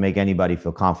all to make anybody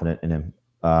feel confident in him,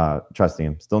 trusting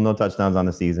him. Still no touchdowns on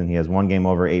the season. He has 1 game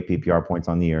over 8 PPR points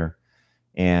on the year.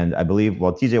 And I believe,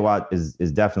 TJ Watt is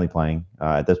definitely playing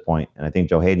at this point, and I think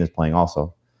Joe Hayden is playing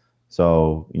also.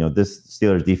 So, this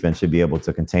Steelers defense should be able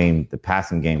to contain the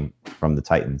passing game from the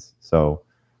Titans. So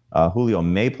Julio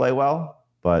may play well,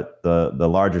 but the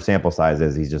larger sample size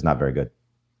is he's just not very good.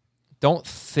 Don't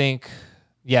think,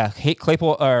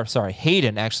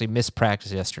 Hayden actually missed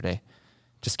practice yesterday.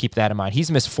 Just keep that in mind.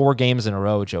 He's missed 4 games in a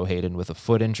row, Joe Hayden, with a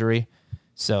foot injury.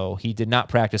 So he did not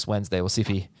practice Wednesday. We'll see if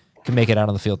he can make it out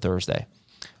on the field Thursday.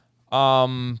 All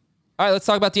right, let's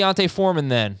talk about Deontay Foreman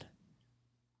then.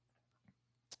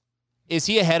 Is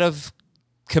he ahead of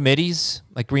committees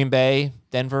like Green Bay,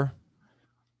 Denver?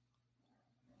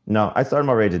 No, I started him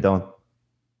over AJ Dillon.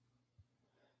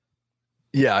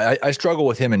 Yeah, I struggle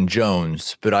with him and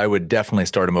Jones, but I would definitely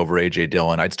start him over A.J.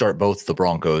 Dillon. I'd start both the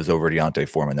Broncos over Deontay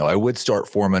Foreman, though. I would start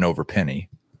Foreman over Penny.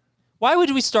 Why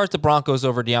would we start the Broncos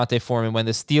over Deontay Foreman when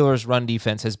the Steelers' run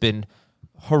defense has been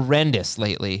horrendous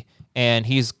lately, and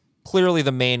he's clearly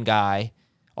the main guy,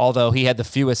 although he had the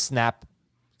fewest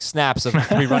snaps of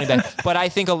 3 running backs. But I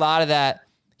think a lot of that,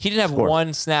 he didn't have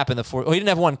 1 snap in the fourth. He didn't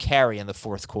have 1 carry in the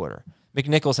fourth quarter.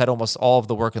 McNichols had almost all of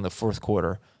the work in the fourth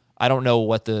quarter. I don't know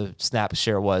what the snap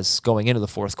share was going into the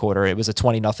fourth quarter. It was a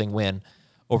 20-0 win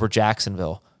over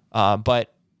Jacksonville.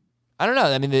 But I don't know.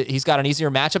 I mean, he's got an easier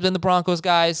matchup than the Broncos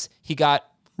guys. I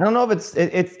don't know if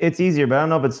it's easier, but I don't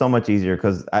know if it's so much easier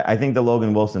because I think the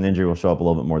Logan Wilson injury will show up a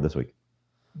little bit more this week.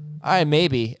 All right,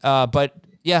 maybe. But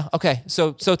yeah, okay.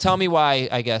 So tell me why.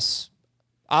 I guess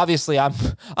obviously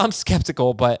I'm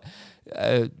skeptical, but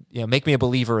make me a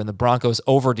believer in the Broncos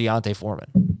over Deontay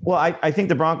Foreman. Well, I think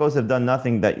the Broncos have done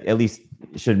nothing that at least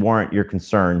should warrant your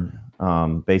concern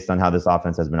based on how this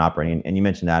offense has been operating. And you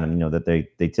mentioned, Adam, that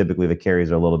they typically the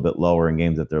carries are a little bit lower in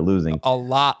games that they're losing. A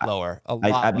lot lower.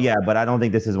 Yeah, but I don't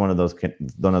think this is one of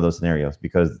those scenarios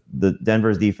because the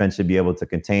Denver's defense should be able to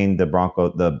contain the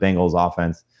Bengals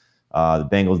offense. The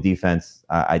Bengals defense,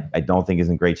 I don't think is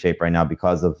in great shape right now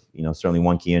because of certainly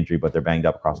 1 key injury, but they're banged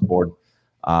up across the board.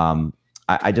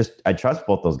 I trust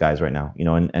both those guys right now,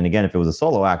 and again, if it was a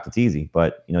solo act, it's easy,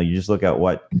 but you just look at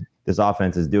what this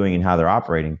offense is doing and how they're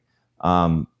operating.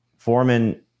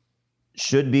 Foreman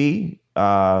should be,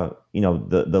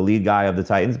 the lead guy of the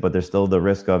Titans, but there's still the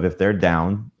risk of if they're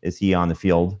down, is he on the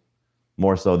field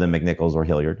more so than McNichols or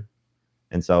Hilliard?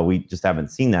 And so we just haven't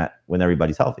seen that when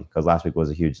everybody's healthy, because last week was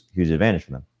a huge advantage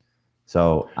for them.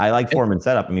 So I like Foreman's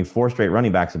setup. I mean, 4 straight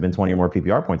running backs have been 20 or more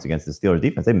PPR points against the Steelers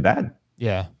defense. They've been bad.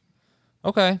 Yeah.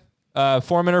 Okay.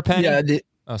 Foreman or Penny? Yeah.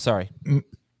 Sorry.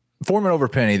 Foreman over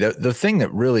Penny. The thing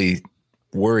that really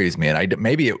worries me, and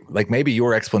maybe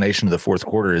your explanation of the fourth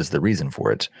quarter is the reason for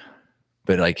it,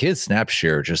 but like his snap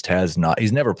share just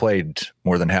he's never played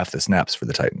more than half the snaps for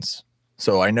the Titans.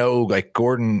 So I know like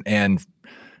Gordon and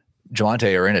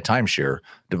Javonte are in a timeshare.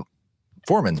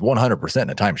 Foreman's 100% in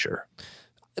a timeshare.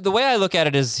 The way I look at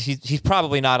it is he's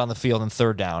probably not on the field in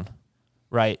third down,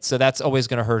 right? So that's always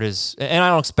going to hurt his. And I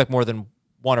don't expect more than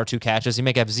 1 or 2 catches. He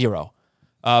may have 0,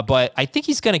 but I think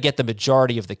he's going to get the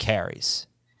majority of the carries.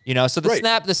 So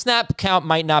the snap count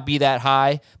might not be that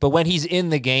high, but when he's in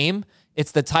the game,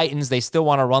 it's the Titans. They still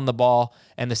want to run the ball,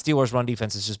 and the Steelers' run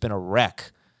defense has just been a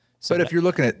wreck. So but if you're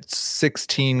looking at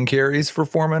 16 carries for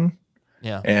Foreman,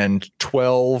 and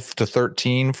 12 to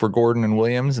 13 for Gordon and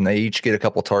Williams, and they each get a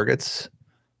couple targets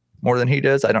more than he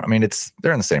does.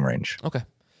 They're in the same range.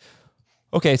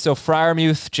 Okay. So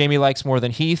Freiermuth, Jamie likes more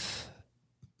than Heath.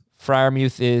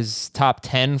 Freiermuth is top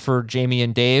 10 for Jamie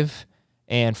and Dave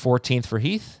and 14th for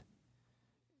Heath.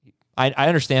 I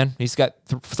understand. He's got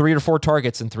 3 or 4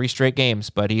 targets in 3 straight games,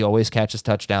 but he always catches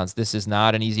touchdowns. This is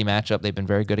not an easy matchup. They've been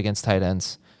very good against tight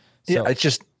ends. So, yeah, it's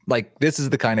just like, this is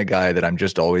the kind of guy that I'm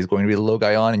just always going to be the low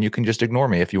guy on, and you can just ignore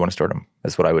me if you want to start him.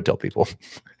 That's what I would tell people.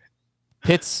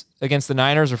 Pitts against the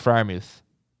Niners or Freiermuth?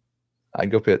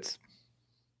 I'd go Pitts.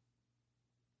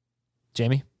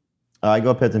 Jamie? I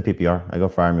go Pitts and PPR. I go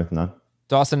Freiermuth, none.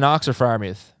 Dawson Knox or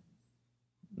Freiermuth?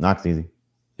 Knox easy.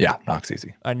 Yeah, Knox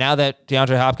easy. Now that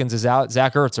DeAndre Hopkins is out,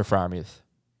 Zach Ertz or Freiermuth?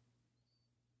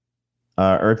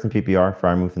 Ertz and PPR,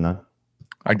 Freiermuth and none.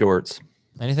 I'd go Ertz.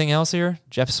 Anything else here?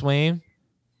 Jeff Swain?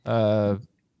 Ferkser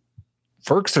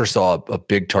saw a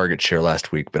big target share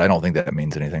last week, but I don't think that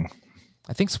means anything.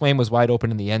 I think Swain was wide open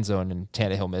in the end zone and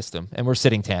Tannehill missed him. And we're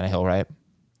sitting Tannehill, right?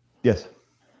 Yes.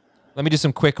 Let me do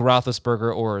some quick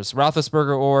Roethlisberger ors.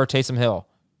 Roethlisberger or Taysom Hill?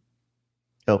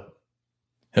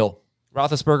 Hill.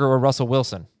 Roethlisberger or Russell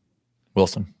Wilson?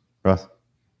 Wilson. Russ.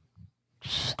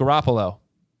 Garoppolo?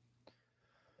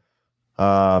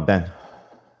 Ben.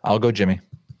 I'll go Jimmy.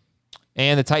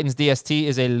 And the Titans DST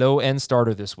is a low-end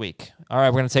starter this week. All right,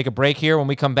 we're going to take a break here. When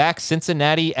we come back,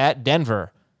 Cincinnati at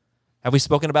Denver. Have we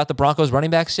spoken about the Broncos running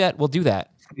backs yet? We'll do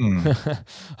that a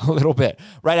little bit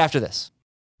right after this.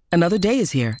 Another day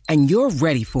is here, and you're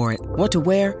ready for it. What to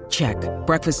wear? Check.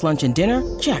 Breakfast, lunch, and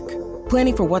dinner? Check.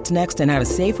 Planning for what's next and how to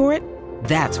save for it?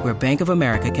 That's where Bank of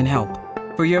America can help.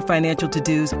 For your financial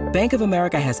to-dos, Bank of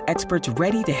America has experts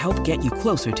ready to help get you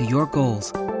closer to your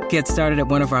goals. Get started at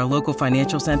one of our local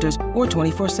financial centers or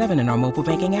 24/7 in our mobile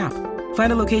banking app.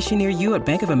 Find a location near you at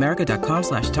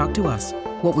bankofamerica.com/talktous.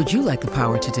 What would you like the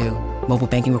power to do? Mobile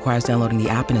banking requires downloading the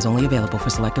app and is only available for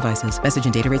select devices. Message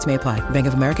and data rates may apply. Bank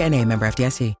of America NA, member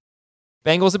FDIC.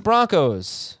 Bengals at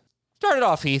Broncos. Start it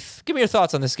off, Heath. Give me your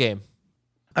thoughts on this game.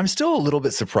 I'm still a little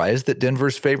bit surprised that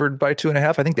Denver's favored by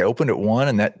 2.5. I think they opened at 1,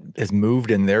 and that has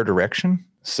moved in their direction.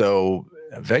 So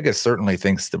Vegas certainly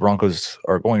thinks the Broncos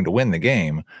are going to win the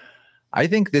game. I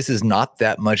think this is not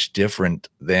that much different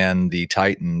than the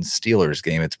Titans-Steelers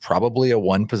game. It's probably a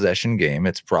 1-possession game.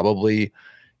 It's probably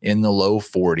in the low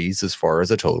 40s as far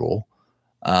as a total.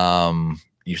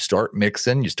 You start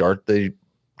Mixon, you start the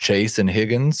Chase and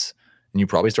Higgins, and you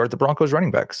probably start the Broncos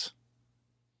running backs.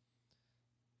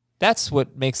 That's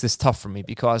what makes this tough for me,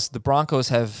 because the Broncos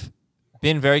have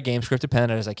been very game script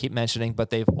dependent, as I keep mentioning,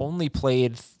 but they've only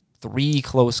played 3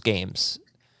 close games.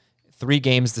 3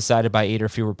 games decided by 8 or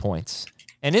fewer points.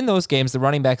 And in those games, the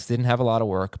running backs didn't have a lot of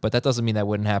work, but that doesn't mean that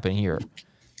wouldn't happen here.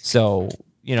 So,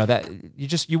 that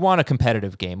you want a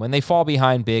competitive game. When they fall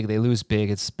behind big, they lose big.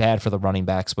 It's bad for the running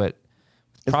backs, but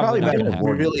it's probably not going to happen.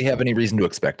 We really have any reason to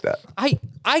expect that.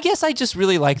 I guess I just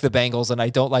really like the Bengals and I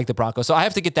don't like the Broncos. So I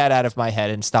have to get that out of my head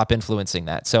and stop influencing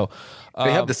that. So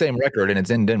they have the same record and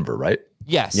it's in Denver, right?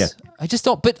 Yes. I just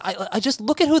don't, but I just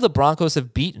look at who the Broncos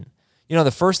have beaten. The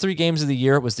first 3 games of the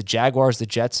year, it was the Jaguars, the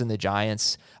Jets, and the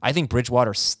Giants. I think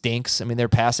Bridgewater stinks. I mean, their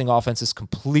passing offense is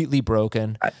completely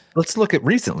broken. Let's look at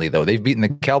recently, though. They've beaten the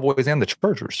Cowboys and the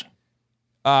Chargers.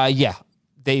 Yeah.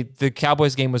 The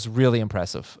Cowboys game was really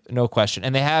impressive, no question.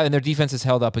 And their defense has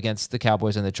held up against the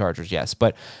Cowboys and the Chargers, yes.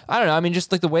 But I don't know. I mean,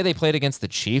 just like the way they played against the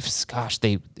Chiefs, gosh,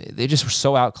 they just were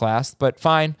so outclassed. But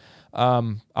fine.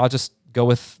 I'll just go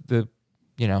with the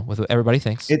with what everybody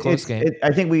thinks. Close game.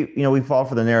 I think we fall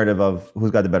for the narrative of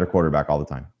who's got the better quarterback all the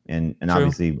time. And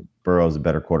obviously Burrow's a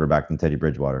better quarterback than Teddy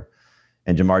Bridgewater.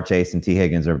 And Jamar Chase and T.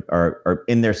 Higgins are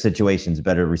in their situations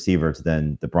better receivers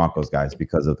than the Broncos guys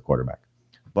because of the quarterback.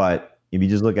 But if you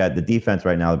just look at the defense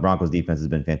right now, the Broncos defense has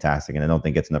been fantastic. And I don't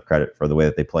think it's enough credit for the way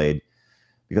that they played.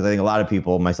 Because I think a lot of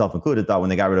people, myself included, thought when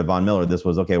they got rid of Von Miller, this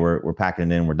was, okay, we're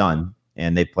packing it in, we're done.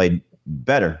 And they played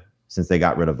better since they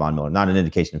got rid of Von Miller. Not an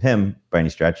indication of him by any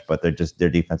stretch, but their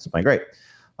defense is playing great.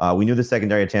 We knew the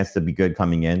secondary had a chance to be good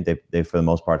coming in. They for the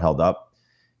most part held up.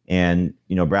 And,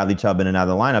 Bradley Chubb in and out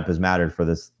of the lineup has mattered for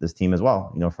this team as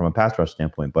well, from a pass rush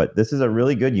standpoint. But this is a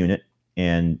really good unit,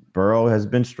 and Burrow has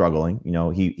been struggling.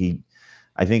 He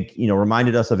I think,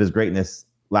 reminded us of his greatness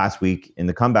last week in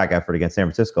the comeback effort against San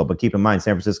Francisco. But keep in mind,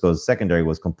 San Francisco's secondary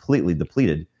was completely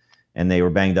depleted, and they were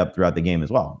banged up throughout the game as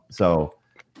well. So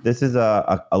this is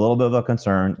a little bit of a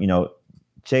concern.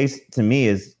 Chase, to me,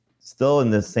 is still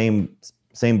in the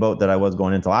same boat that I was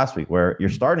going into last week, where you're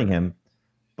starting him,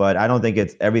 but I don't think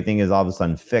everything is all of a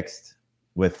sudden fixed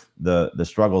with the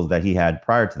struggles that he had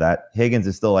prior to that. Higgins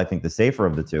is still, I think, the safer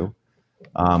of the two,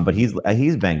 but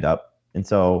he's banged up, and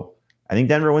so I think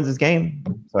Denver wins this game.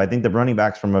 So I think the running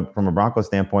backs from a Broncos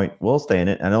standpoint will stay in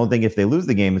it. And I don't think if they lose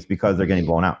the game, it's because they're getting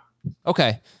blown out.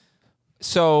 Okay,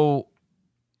 so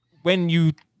when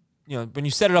you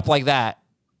set it up like that,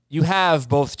 you have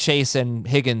both Chase and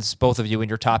Higgins, both of you in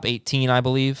your top 18, I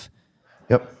believe.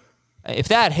 Yep. If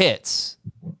that hits,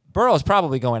 Burrow's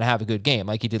probably going to have a good game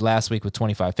like he did last week with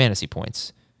 25 fantasy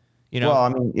points. Well, I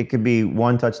mean, it could be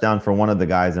one touchdown for one of the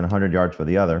guys and 100 yards for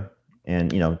the other.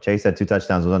 And, Chase had 2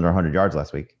 touchdowns, was under 100 yards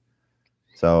last week.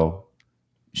 So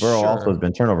Burrow also has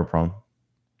been turnover prone.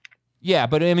 Yeah,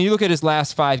 but I mean, you look at his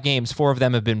last 5 games, 4 of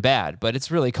them have been bad, but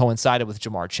it's really coincided with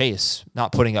Jamar Chase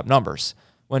not putting up numbers.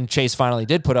 When Chase finally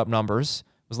did put up numbers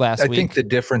was last week. I think the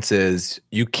difference is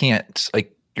you can't,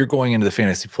 you're going into the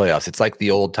fantasy playoffs. It's like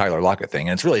the old Tyler Lockett thing,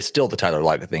 and it's really still the Tyler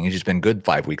Lockett thing. He's just been good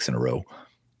 5 weeks in a row.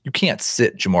 You can't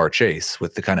sit Jamar Chase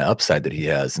with the kind of upside that he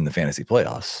has in the fantasy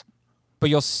playoffs. But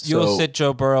you'll sit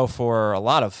Joe Burrow for a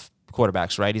lot of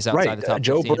quarterbacks, right? He's outside the top 15.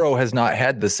 Joe Burrow has not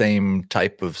had the same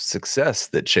type of success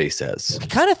that Chase has. I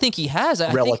kind of think he has.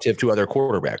 Relative to other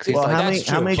quarterbacks. He's how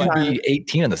many times,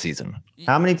 18 in the season.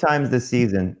 How many times this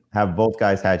season have both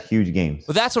guys had huge games?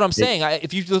 Well, that's what I'm saying.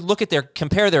 If you look at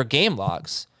compare their game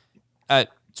logs,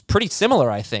 it's pretty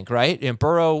similar, I think, right? And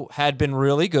Burrow had been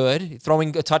really good,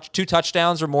 throwing 2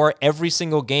 touchdowns or more every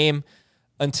single game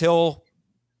until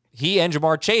he and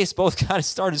Jamar Chase both kind of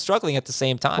started struggling at the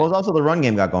same time. Well, it was also the run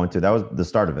game got going too. That was the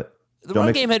start of it. The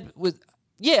run game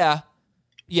yeah.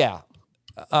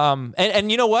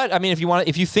 And you know what? I mean,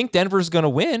 if you think Denver's going to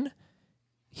win,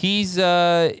 he's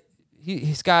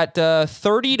got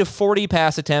 30 to 40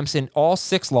 pass attempts in all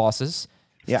 6 losses.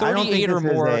 Yeah, 38 or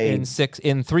more in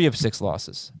 3 of 6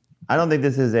 losses. I don't think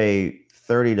this is a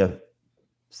 30 to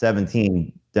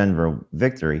 17 Denver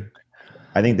victory.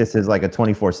 I think this is like a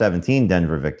 24-17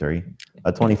 Denver victory,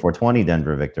 a 24-20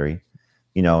 Denver victory,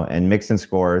 and Mixon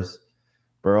scores.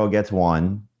 Burrow gets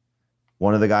 1.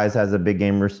 One of the guys has a big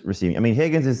game receiving. I mean,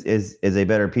 Higgins is a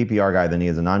better PPR guy than he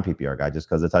is a non-PPR guy just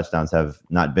because the touchdowns have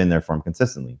not been there for him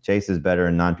consistently. Chase is better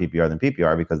in non-PPR than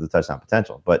PPR because of the touchdown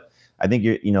potential. But I think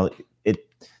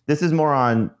this is more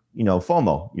on,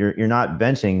 FOMO. You're not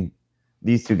benching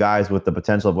these 2 guys with the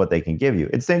potential of what they can give you.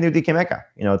 It's the same thing with DK Metcalf.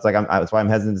 It's like that's why I'm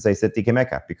hesitant to say sit DK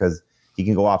Metcalf because he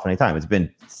can go off anytime. It's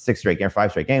been 5 straight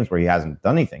games where he hasn't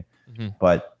done anything. Mm-hmm.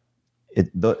 But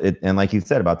and like you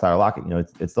said about Tyler Lockett,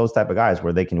 it's those type of guys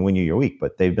where they can win you your week,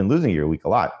 but they've been losing your week a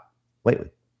lot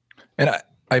lately. And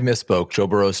I misspoke. Joe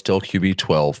Burrow is still QB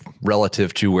 12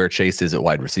 relative to where Chase is at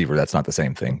wide receiver. That's not the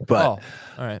same thing. But all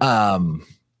right.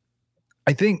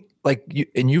 I think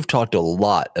you've talked a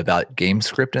lot about game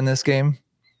script in this game.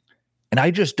 And I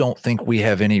just don't think we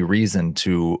have any reason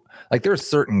to, there are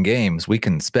certain games we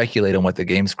can speculate on what the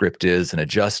game script is and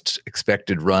adjust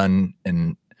expected run.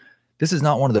 And this is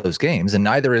not one of those games, and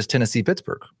neither is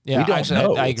Tennessee-Pittsburgh. Yeah, we don't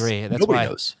know. I agree. Nobody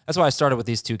knows. That's why I started with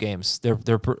these 2 games. They're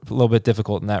a little bit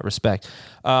difficult in that respect.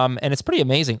 And it's pretty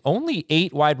amazing. Only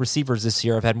 8 wide receivers this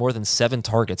year have had more than 7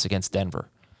 targets against Denver.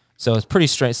 So it's pretty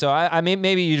strange. So I mean,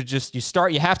 maybe you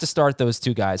have to start those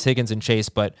 2 guys, Higgins and Chase,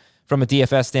 but from a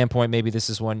DFS standpoint, maybe this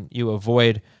is one you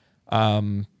avoid.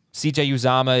 CJ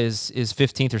Uzama is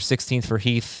 15th or 16th for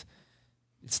Heath.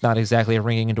 It's not exactly a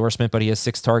ringing endorsement, but he has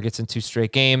 6 targets in 2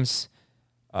 straight games.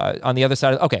 On the other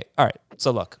side, okay, all right. So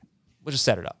look, we'll just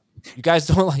set it up. You guys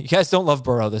don't love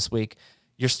Burrow this week.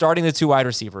 You're starting the 2 wide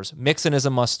receivers. Mixon is a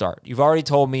must start. You've already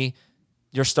told me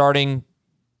you're starting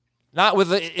Not with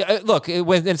look,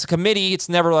 when it's a committee, it's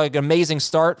never like an amazing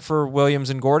start for Williams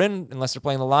and Gordon unless they're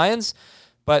playing the Lions,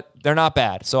 but they're not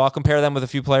bad. So I'll compare them with a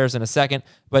few players in a second.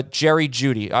 But Jerry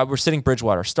Jeudy, we're sitting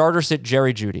Bridgewater. Starter sit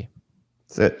Jerry Jeudy.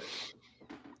 That's it.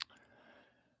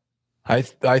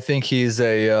 I think he's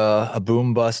a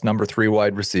boom bust number 3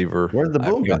 wide receiver. Where's the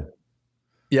boom gun?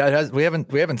 Yeah, it has. We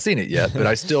haven't seen it yet, but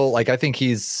I still I think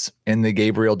he's in the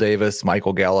Gabriel Davis,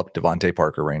 Michael Gallup, Devontae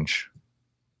Parker range.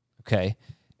 Okay.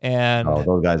 And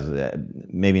those guys,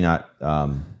 maybe not.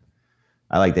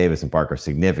 I like Davis and Parker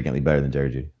significantly better than Jerry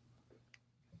Jeudy.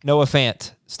 Noah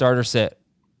Fant, starter sit.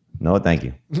 No, thank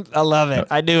you. I love it.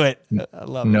 I knew it. I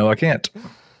love it. No, I can't.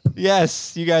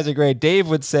 Yes, you guys are great. Dave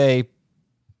would say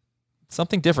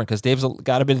something different because Dave's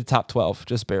got to be in the top 12,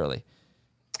 just barely.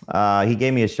 He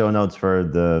gave me his show notes for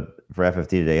FFT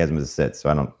today. He has him as a sit, so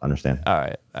I don't understand. All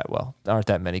right. Well, there aren't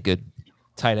that many good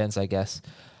tight ends, I guess.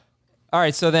 All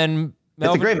right, so then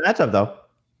It's a great matchup, though.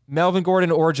 Melvin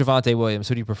Gordon or Javonte Williams,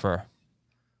 who do you prefer?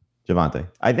 Javonte.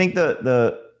 I think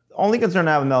the only concern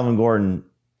I have with Melvin Gordon,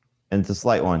 and it's a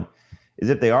slight one, is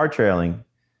if they are trailing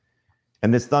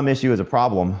and this thumb issue is a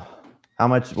problem, how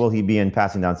much will he be in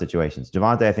passing down situations?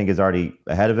 Javonte, I think, is already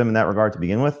ahead of him in that regard to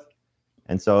begin with.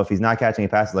 And so if he's not catching any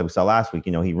passes like we saw last week,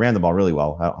 he ran the ball really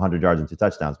well, 100 yards and 2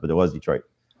 touchdowns, but it was Detroit.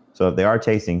 So if they are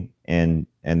chasing and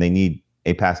they need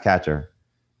a pass catcher,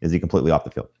 is he completely off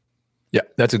the field? Yeah,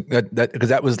 because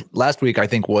that was last week, I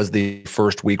think, was the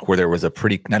first week where there was a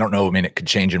pretty, I don't know, I mean, it could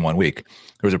change in 1 week.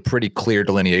 There was a pretty clear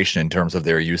delineation in terms of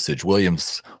their usage.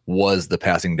 Williams was the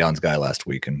passing downs guy last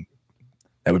week, and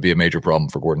that would be a major problem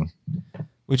for Gordon.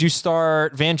 Would you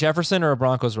start Van Jefferson or a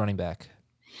Broncos running back?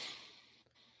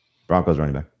 Broncos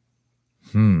running back.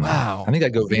 Wow. I think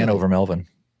I'd go Van over Melvin.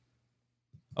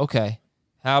 Okay.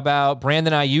 How about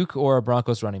Brandon Ayuk or a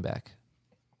Broncos running back?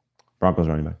 Broncos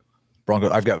running back.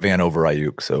 Broncos. I've got Van over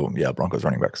Ayuk, so yeah, Broncos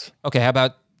running backs. Okay, how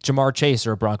about Jamar Chase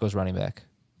or a Broncos running back?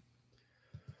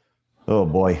 Oh,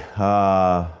 boy.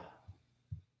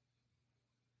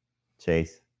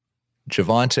 Chase.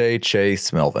 Javonte,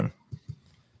 Chase, Melvin.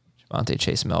 Javonte,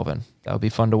 Chase, Melvin. That would be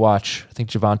fun to watch. I think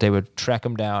Javonte would track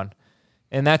him down.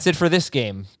 And that's it for this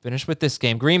game. Finish with this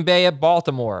game. Green Bay at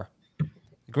Baltimore.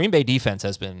 The Green Bay defense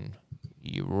has been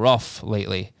rough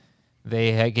lately.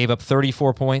 They gave up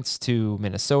 34 points to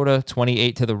Minnesota,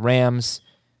 28 to the Rams,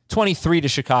 23 to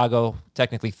Chicago.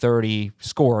 Technically 30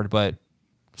 scored, but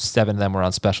 7 of them were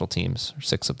on special teams, or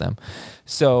 6 of them.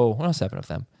 So, well, 7 of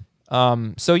them.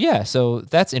 So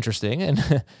that's interesting.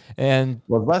 And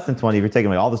well, it's less than 20 if you're taking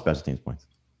away all the special teams points.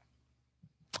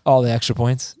 All the extra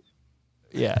points.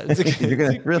 Yeah, you're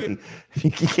gonna really.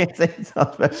 You can't say it's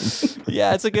all special teams.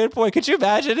 Yeah, it's a good point. Could you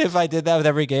imagine if I did that with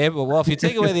every game? Well, if you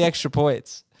take away the extra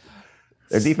points,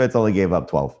 their defense only gave up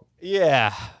 12.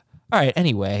 Yeah. All right.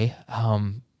 Anyway, I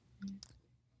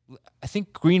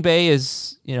think Green Bay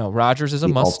is, Rodgers is a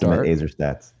must start. Azer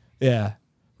stats. Yeah.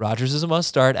 Rodgers is a must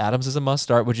start. Adams is a must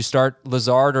start. Would you start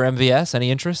Lazard or MVS?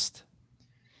 Any interest?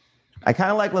 I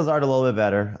kind of like Lazard a little bit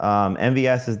better.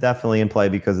 MVS is definitely in play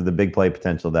because of the big play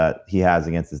potential that he has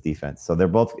against his defense. So they're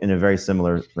both in a very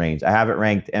similar range. I have it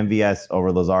ranked MVS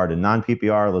over Lazard in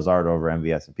non-PPR, Lazard over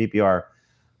MVS in PPR.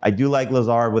 I do like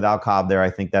Lazard without Cobb there.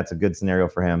 I think that's a good scenario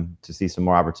for him to see some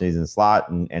more opportunities in the slot,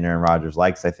 and Aaron Rodgers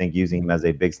likes, I think, using him as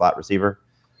a big slot receiver.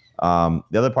 The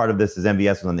other part of this is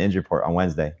MVS was on the injury report on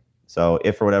Wednesday. So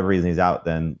if for whatever reason he's out,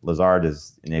 then Lazard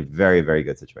is in a very, very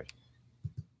good situation.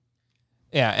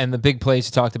 Yeah, and the big plays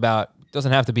you talked about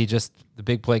doesn't have to be just the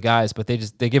big play guys, but they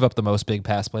give up the most big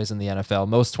pass plays in the NFL.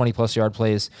 Most 20-plus yard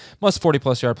plays, most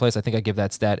 40-plus yard plays. I think I give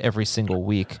that stat every single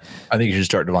week. I think you should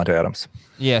start Devontae Adams.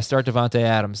 Yeah, start Devontae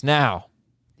Adams. Now,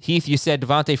 Heath, you said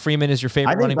Devontae Freeman is your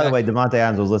favorite running back. By the way, Devontae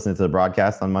Adams was listening to the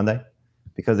broadcast on Monday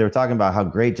because they were talking about how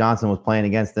great Johnson was playing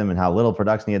against him and how little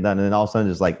production he had done, and then all of a sudden,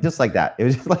 just like that, it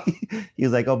was just like he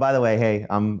was like, "Oh, by the way, hey,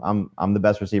 I'm the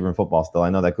best receiver in football still. I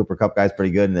know that Cooper Kupp guy's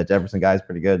pretty good and that Jefferson guy's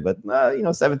pretty good, but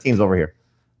 7 teams over here."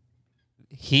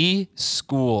 He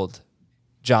schooled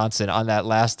Johnson on that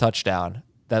last touchdown,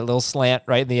 that little slant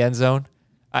right in the end zone.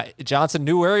 Johnson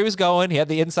knew where he was going. He had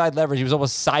the inside leverage. He was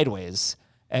almost sideways,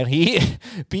 and he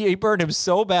burned him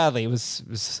so badly. It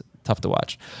was tough to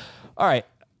watch. All right.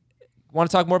 Want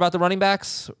to talk more about the running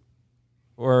backs?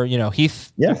 Or,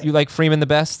 Heath, yes. You like Freeman the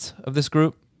best of this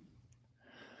group?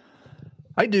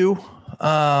 I do.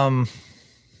 I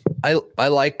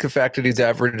like the fact that he's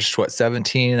averaged,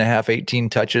 17 and a half, 18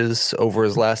 touches over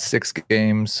his last 6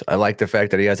 games. I like the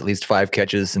fact that he has at least 5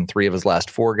 catches in 3 of his last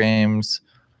 4 games.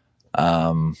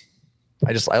 I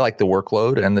like the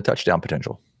workload and the touchdown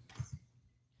potential.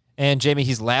 And Jamie,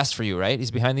 he's last for you, right?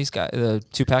 He's behind these guys, the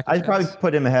two Packers. I'd probably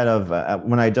put him ahead of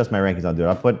when I adjust my rankings. I'll do it.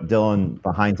 I'll put Dillon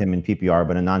behind him in PPR,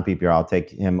 but in non-PPR, I'll take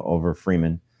him over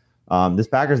Freeman. This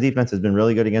Packers defense has been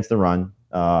really good against the run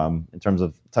in terms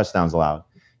of touchdowns allowed,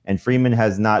 and Freeman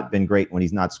has not been great when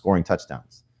he's not scoring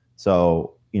touchdowns.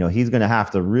 So he's going to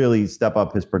have to really step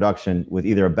up his production with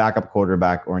either a backup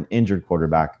quarterback or an injured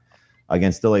quarterback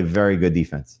against still a very good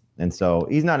defense. And so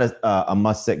he's not a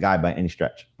must-sit guy by any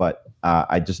stretch, but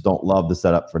I just don't love the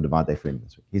setup for Devontae Freeman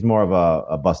this week. He's more of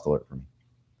a bust alert for me.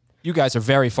 You guys are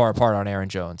very far apart on Aaron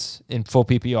Jones in full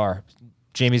PPR.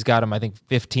 Jamie's got him, I think,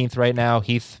 15th right now.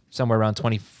 Heath, somewhere around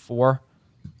 24.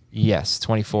 Yes,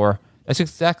 24. That's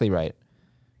exactly right.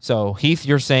 So, Heath,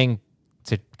 you're saying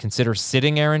to consider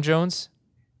sitting Aaron Jones?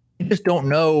 I just don't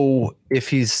know if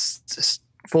he's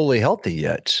fully healthy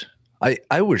yet.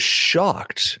 I was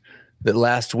shocked that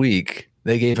last week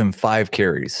they gave him 5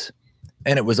 carries.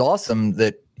 And it was awesome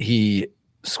that he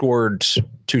scored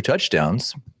 2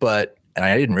 touchdowns, and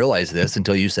I didn't realize this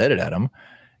until you said it, Adam.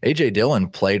 A.J. Dillon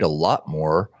played a lot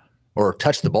more or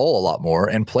touched the ball a lot more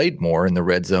and played more in the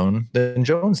red zone than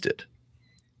Jones did.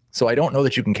 So I don't know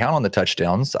that you can count on the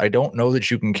touchdowns. I don't know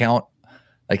that you can count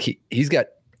he's got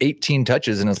 18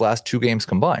 touches in his last 2 games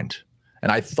combined.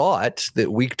 And I thought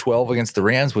that week 12 against the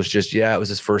Rams was just, it was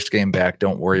his first game back.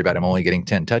 Don't worry about him only getting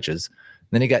 10 touches. And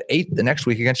then he got 8 the next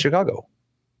week against Chicago.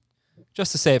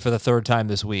 Just to say it for the third time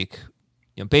this week,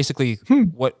 basically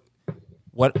what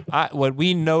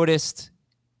we noticed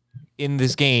in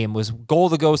this game was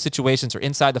goal-to-go situations or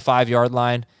inside the 5-yard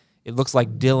line. It looks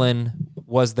like Dillon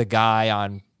was the guy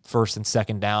on first and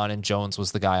second down, and Jones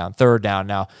was the guy on third down.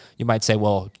 Now, you might say,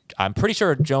 well, I'm pretty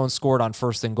sure Jones scored on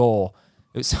first and goal.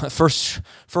 It was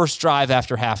first drive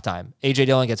after halftime. A.J.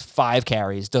 Dillon gets 5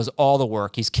 carries, does all the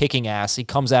work. He's kicking ass. He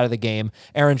comes out of the game.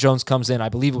 Aaron Jones comes in. I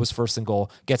believe it was first and goal,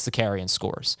 gets the carry and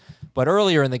scores. But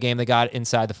earlier in the game, they got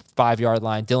inside the 5-yard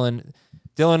line. Dillon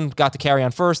got the carry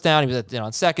on first down. He was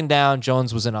on second down.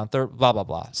 Jones was in on third, blah, blah,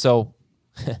 blah. So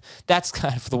that's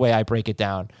kind of the way I break it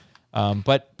down.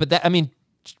 But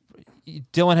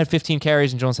Dillon had 15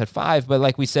 carries and Jones had 5. But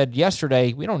like we said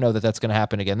yesterday, we don't know that that's going to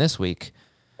happen again this week.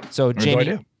 So,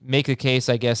 Jamie, make the case,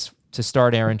 I guess, to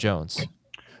start Aaron Jones.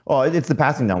 Well, it's the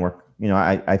passing down work.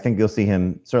 I think you'll see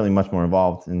him certainly much more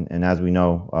involved. And as we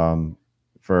know,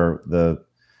 for the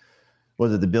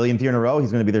billionth year in a row,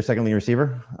 he's going to be their second leading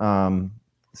receiver.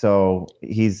 So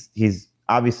he's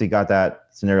obviously got that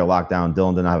scenario locked down.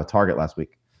 Dillon did not have a target last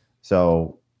week.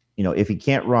 So, if he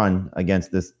can't run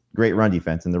against this great run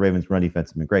defense, and the Ravens' run defense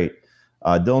has been great,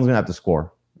 Dillon's going to have to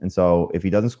score. And so if he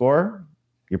doesn't score,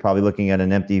 you're probably looking at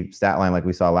an empty stat line like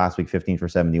we saw last week, 15 for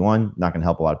 71. Not going to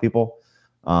help a lot of people.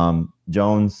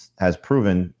 Jones has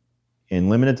proven in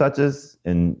limited touches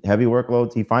and heavy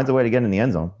workloads, he finds a way to get in the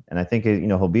end zone. And I think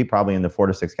he'll be probably in the 4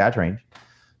 to 6 catch range.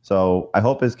 So I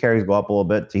hope his carries go up a little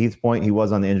bit. To Heath's point, he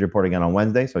was on the injury report again on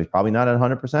Wednesday, so he's probably not at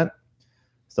 100%.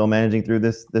 Still managing through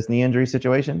this knee injury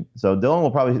situation. So Dillon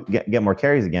will probably get more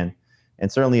carries again.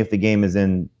 And certainly if the game is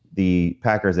in the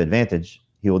Packers' advantage,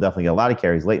 he will definitely get a lot of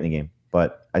carries late in the game.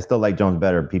 But I still like Jones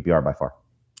better PPR by far.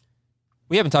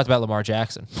 We haven't talked about Lamar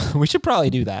Jackson. We should probably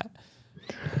do that.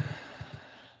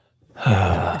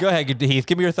 Go ahead, Heath.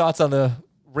 Give me your thoughts on the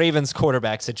Ravens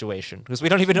quarterback situation, because we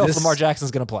don't even know if Lamar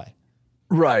Jackson's going to play.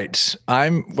 Right.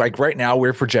 I'm like right now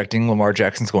we're projecting Lamar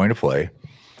Jackson's going to play.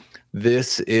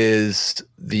 This is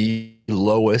the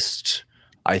lowest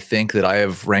I think that I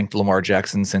have ranked Lamar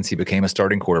Jackson since he became a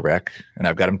starting quarterback, and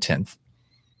I've got him 10th.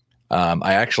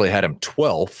 I actually had him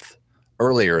 12th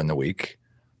earlier in the week,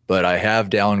 but I have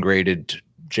downgraded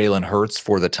Jalen Hurts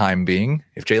for the time being.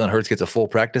 If Jalen Hurts gets a full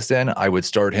practice in, I would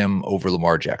start him over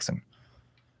Lamar Jackson.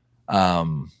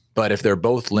 But if they're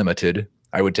both limited,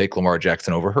 I would take Lamar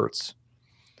Jackson over Hurts.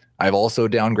 I've also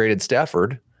downgraded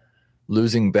Stafford,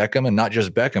 losing Beckham, and not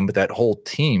just Beckham, but that whole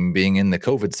team being in the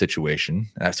COVID situation.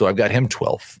 So I've got him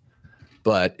 12th.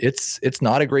 But it's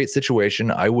not a great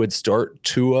situation. I would start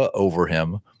Tua over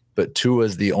him, but Tua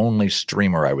is the only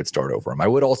streamer I would start over him. I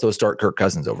would also start Kirk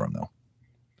Cousins over him, though.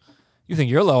 You think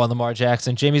you're low on Lamar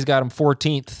Jackson. Jamie's got him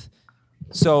 14th.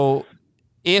 So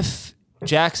if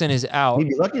Jackson is out... He'd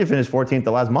be lucky to finish 14th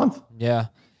the last month. Yeah.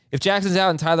 If Jackson's out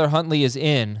and Tyler Huntley is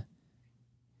in,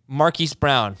 Marquise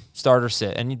Brown, start or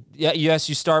sit. And yes,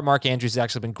 you start Mark Andrews. He's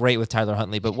actually been great with Tyler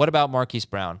Huntley. But what about Marquise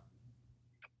Brown?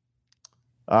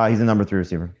 He's a number 3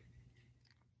 receiver.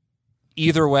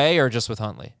 Either way or just with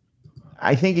Huntley?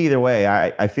 I think either way.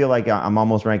 I feel like I'm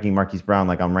almost ranking Marquise Brown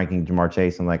like I'm ranking Jamar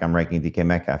Chase and like I'm ranking DK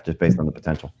Metcalf just based on the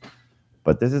potential.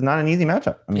 But this is not an easy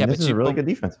matchup. I mean, this is a really good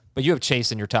defense. But you have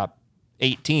Chase in your top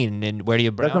 18. And where do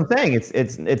you Brown? That's what I'm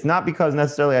saying. It's not because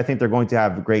necessarily I think they're going to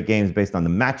have great games based on the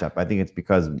matchup. I think it's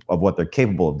because of what they're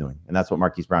capable of doing, and that's what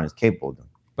Marquise Brown is capable of doing.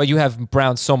 But you have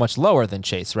Brown so much lower than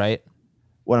Chase, right?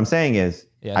 What I'm saying is,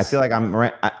 yes. I feel like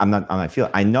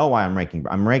I know why I'm ranking.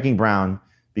 I'm ranking Brown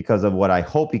because of what I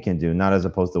hope he can do, not as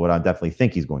opposed to what I definitely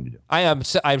think he's going to do.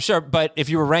 I'm sure, but if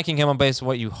you were ranking him on based on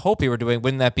what you hope he were doing,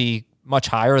 wouldn't that be much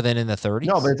higher than in the 30s?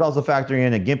 No, but it's also factoring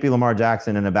in a gimpy Lamar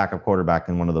Jackson and a backup quarterback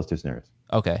in one of those two scenarios.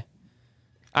 Okay.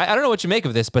 I don't know what you make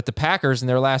of this, but the Packers in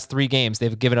their last 3 games,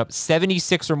 they've given up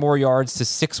 76 or more yards to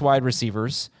 6 wide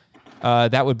receivers.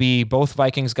 That would be both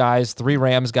Vikings guys, 3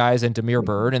 Rams guys, and Damiere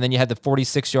Byrd. And then you had the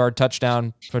 46-yard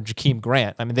touchdown from Jakeem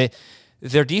Grant. I mean,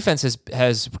 their defense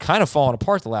has kind of fallen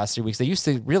apart the last 3 weeks. They used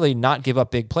to really not give up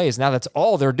big plays. Now that's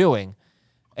all they're doing.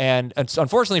 And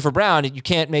unfortunately for Brown, you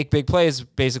can't make big plays,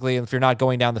 basically, if you're not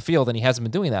going down the field, and he hasn't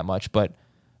been doing that much. But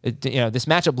this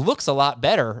matchup looks a lot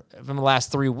better from the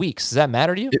last 3 weeks. Does that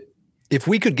matter to you? If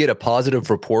we could get a positive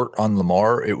report on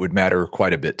Lamar, it would matter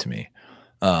quite a bit to me.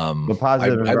 But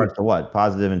positive in regards to what?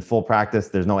 Positive in full practice,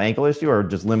 there's no ankle issue, or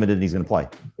just limited and he's going to play?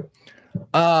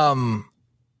 I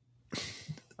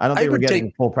don't think we're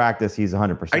getting full practice. He's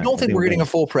 100%. I don't think we're getting a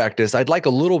full practice. I'd like a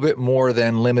little bit more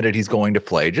than limited. He's going to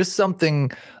play. Just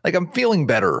something like I'm feeling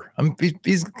better.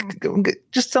 He's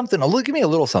just something. Give me a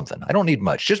little something. I don't need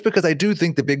much. Just because I do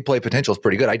think the big play potential is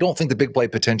pretty good. I don't think the big play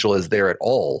potential is there at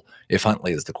all if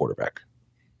Huntley is the quarterback.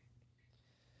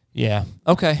 Yeah.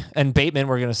 Okay. And Bateman,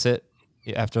 we're going to sit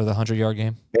after the 100-yard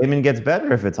game. Bateman gets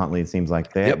better if it's Huntley. It seems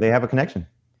like they have a connection.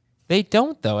 They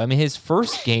don't though. I mean, his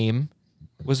first game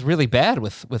was really bad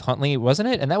with Huntley, wasn't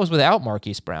it? And that was without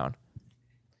Marquise Brown.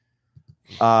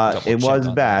 It was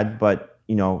bad, but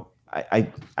I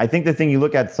think the thing you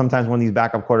look at sometimes when these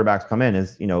backup quarterbacks come in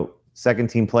is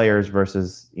second team players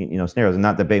versus scenarios. And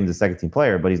not that Bateman's a second team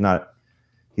player, but he's not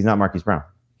Marquise Brown.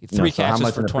 3 catches how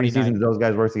much for in the 29. preseason do those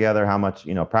guys work together? How much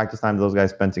practice time do those guys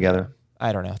spend together?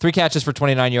 I don't know. 3 catches for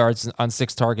 29 yards on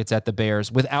 6 targets at the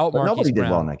Bears without Marquise nobody Brown.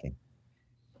 Did well in that game.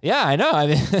 Yeah, I know. I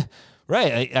mean,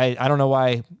 right. I don't know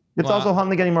why. It's also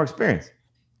Huntley getting more experience.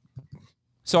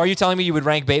 So are you telling me you would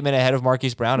rank Bateman ahead of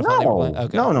Marquise Brown? If Huntley were playing?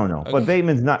 Okay. No. Okay. But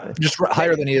Bateman's not just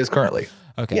higher than he is currently.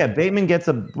 Okay. Yeah, Bateman gets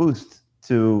a boost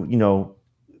to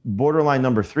borderline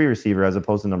number 3 receiver as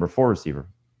opposed to number 4 receiver.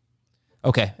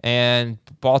 Okay, and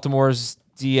Baltimore's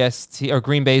DST, or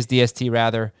Green Bay's DST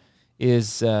rather,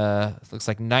 is looks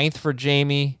like 9th for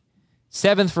Jamie,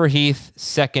 7th for Heath,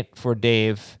 2nd for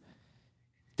Dave.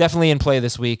 Definitely in play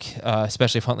this week,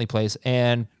 especially if Huntley plays.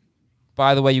 And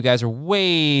by the way, you guys are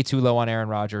way too low on Aaron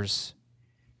Rodgers.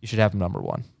 You should have him number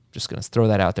 1. Just going to throw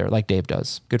that out there like Dave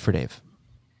does. Good for Dave.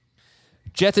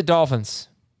 Jets at Dolphins.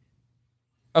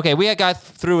 Okay, we got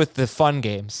through with the fun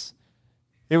games.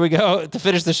 Here we go to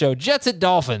finish the show. Jets at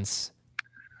Dolphins.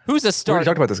 Who's a start? We already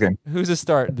talked about this game. Who's a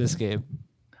start in this game?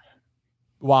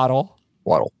 Waddle.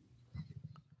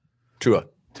 Tua.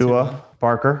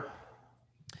 Parker.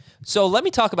 So let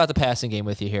me talk about the passing game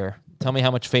with you here. Tell me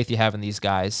how much faith you have in these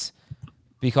guys.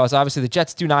 Because obviously the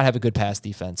Jets do not have a good pass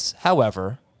defense.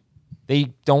 However,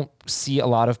 they don't see a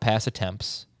lot of pass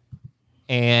attempts.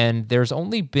 And there's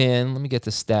only been, let me get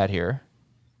the stat here,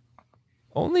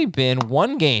 only been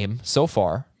 1 game so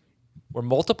far where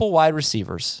multiple wide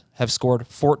receivers have scored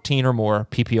 14 or more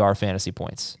PPR fantasy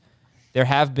points. There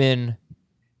have been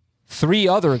 3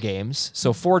 other games,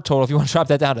 so 4 total. If you want to drop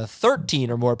that down to 13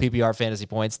 or more PPR fantasy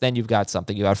points, then you've got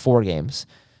something. You got 4 games.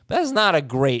 But that's not a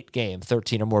great game,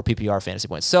 13 or more PPR fantasy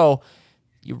points. So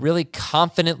you're really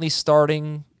confidently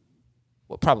starting,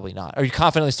 well, probably not. Are you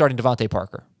confidently starting Devontae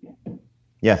Parker?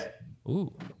 Yes.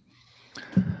 Ooh.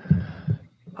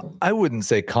 I wouldn't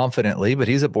say confidently, but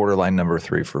he's a borderline number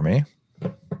 3 for me.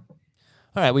 All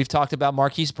right, we've talked about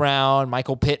Marquise Brown,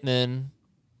 Michael Pittman.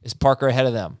 Is Parker ahead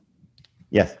of them?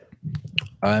 Yes.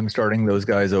 I'm starting those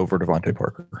guys over Devontae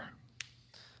Parker.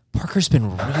 Parker's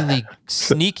been really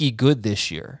sneaky good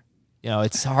this year.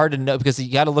 It's hard to know because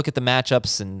you got to look at the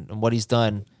matchups and what he's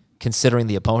done considering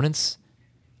the opponents.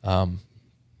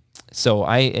 So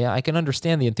I can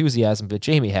understand the enthusiasm that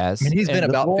Jamie has. I mean, he's been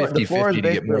about 50-50 to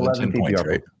get more than 10 points,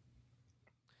 right?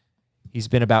 He's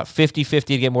been about 50-50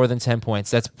 to get more than 10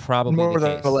 points. That's probably more the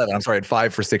than case. 11. I'm sorry, at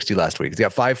 5 for 60 last week. He's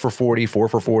got 5 for 40, 4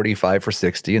 for 40, 5 for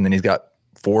 60, and then he's got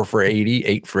 4 for 80,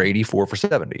 8 for 80, 4 for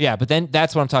 70. Yeah, but then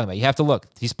that's what I'm talking about. You have to look.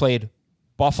 He's played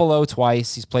Buffalo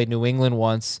twice. He's played New England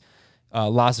once.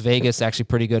 Las Vegas actually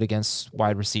pretty good against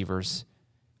wide receivers.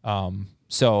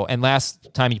 And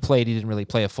last time he played, he didn't really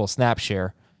play a full snap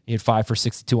share. He had 5 for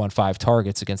 62 on 5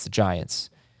 targets against the Giants.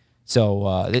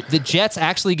 So the Jets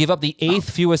actually give up the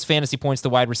 8th fewest fantasy points to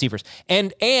wide receivers.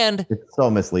 And it's so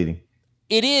misleading.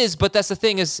 It is, but that's the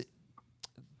thing is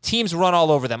teams run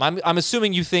all over them. I'm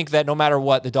assuming you think that no matter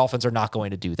what, the Dolphins are not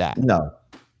going to do that. No.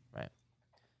 Right.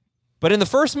 But in the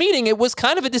first meeting, it was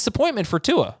kind of a disappointment for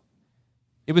Tua.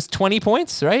 It was 20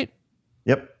 points, right?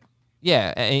 Yep.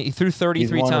 Yeah, and he threw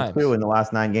 33 He's 1 times. of 2 in the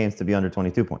last 9 games to be under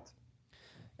 22 points.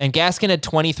 And Gaskin had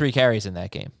 23 carries in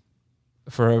that game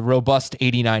for a robust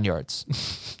 89 yards.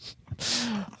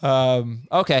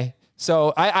 Okay.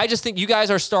 So I just think you guys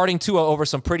are starting Tua over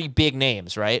some pretty big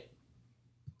names, right?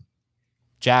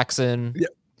 Jackson,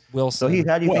 Wilson. So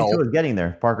how do you think Tua is getting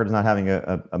there? Parker's not having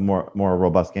a more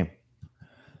robust game.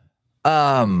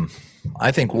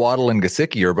 I think Waddle and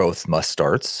Gesicki are both must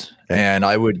starts, and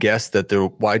I would guess that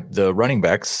the running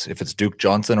backs, if it's Duke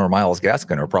Johnson or Myles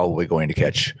Gaskin, are probably going to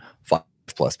catch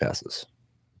 5+ passes.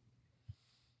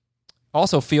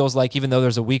 Also feels like even though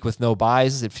there's a week with no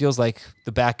buys, it feels like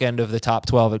the back end of the top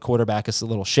 12 at quarterback is a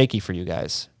little shaky for you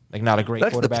guys. Like not a great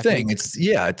quarterback. That's the thing.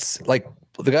 It's like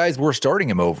the guys we're starting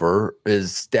him over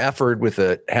is Stafford with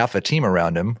half a team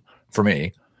around him for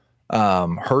me.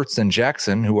 Hurts and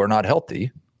Jackson, who are not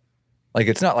healthy. Like,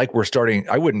 it's not like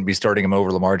I wouldn't be starting him over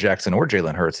Lamar Jackson or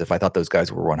Jalen Hurts if I thought those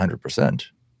guys were 100%.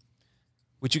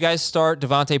 Would you guys start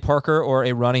Devontae Parker or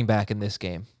a running back in this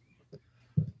game?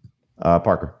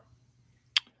 Parker.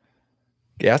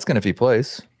 Gaskin if he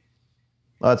plays.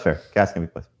 Oh, that's fair. Gaskin if he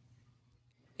plays.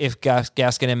 If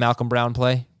Gaskin and Malcolm Brown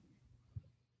play?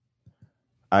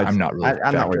 I'm not really.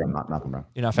 I'm not worried about Malcolm Brown.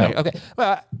 You're not factoring. No. Okay.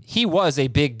 Well, he was a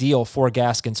big deal for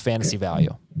Gaskin's fantasy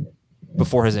value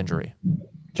before his injury.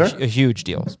 Sure. A huge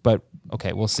deal. But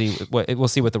okay, we'll see what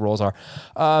the roles are.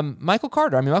 Michael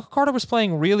Carter. I mean, Michael Carter was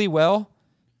playing really well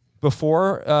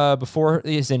before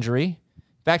his injury.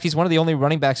 In fact, he's one of the only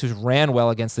running backs who's ran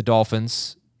well against the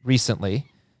Dolphins recently.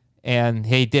 And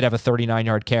he did have a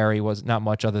 39-yard carry. Was not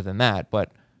much other than that.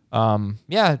 But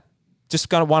just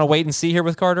gonna want to wait and see here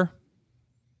with Carter.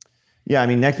 Yeah, I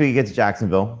mean, next week he gets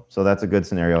Jacksonville, so that's a good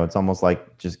scenario. It's almost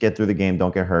like just get through the game,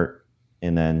 don't get hurt,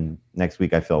 and then next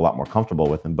week I feel a lot more comfortable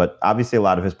with him. But obviously a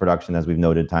lot of his production, as we've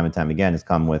noted time and time again, has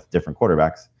come with different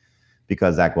quarterbacks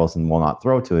because Zach Wilson will not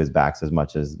throw to his backs as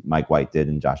much as Mike White did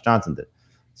and Josh Johnson did.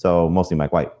 So mostly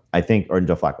Mike White, I think, or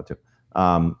Joe Flacco too.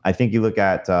 I think you look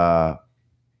at,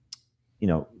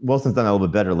 Wilson's done a little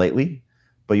bit better lately,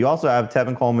 but you also have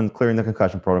Tevin Coleman clearing the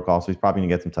concussion protocol, so he's probably going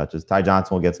to get some touches. Ty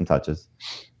Johnson will get some touches.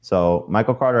 So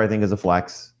Michael Carter, I think, is a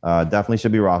flex. Definitely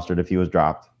should be rostered if he was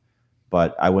dropped,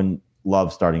 but I wouldn't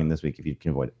love starting him this week if you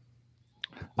can avoid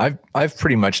it. I've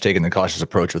pretty much taken the cautious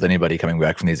approach with anybody coming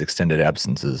back from these extended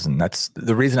absences, and that's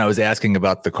the reason I was asking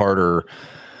about the Carter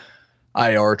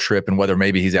IR trip and whether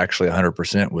maybe he's actually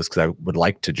 100% was because I would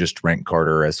like to just rank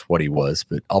Carter as what he was,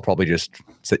 but I'll probably just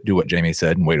do what Jamie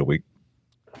said and wait a week.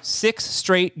 6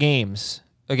 straight games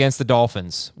against the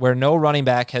Dolphins where no running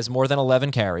back has more than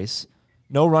 11 carries.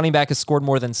 No running back has scored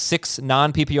more than 6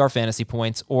 non-PPR fantasy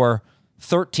points or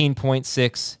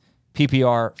 13.6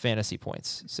 PPR fantasy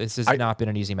points. So this has not been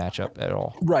an easy matchup at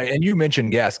all. Right. And you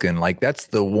mentioned Gaskin, like that's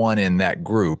the one in that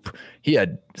group. He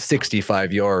had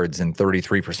 65 yards and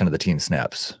 33% of the team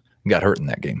snaps. He got hurt in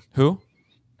that game. Who?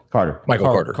 Carter. Michael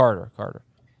Carter. Carter.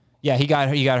 Yeah, he got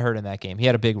hurt in that game. He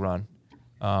had a big run.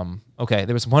 Okay,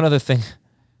 there was one other thing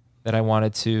that I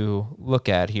wanted to look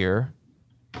at here.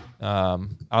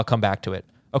 I'll come back to it.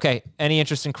 Okay, any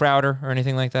interest in Crowder or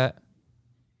anything like that?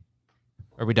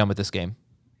 Are we done with this game?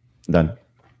 Done.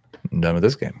 I'm done with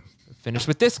this game. Finished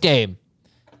with this game.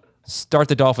 Start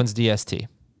the Dolphins DST.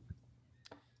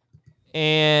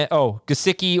 And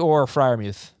Gesicki or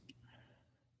Freiermuth?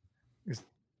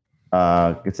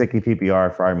 Gesicki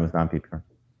PPR, Freiermuth non-PPR.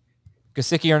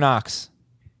 Gesicki or Knox?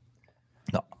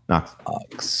 No.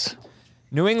 Knox.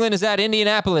 New England is at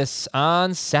Indianapolis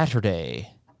on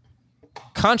Saturday.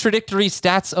 Contradictory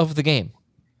stats of the game.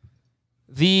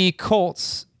 The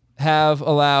Colts have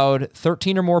allowed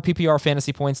 13 or more PPR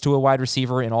fantasy points to a wide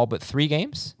receiver in all but 3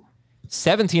 games.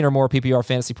 17 or more PPR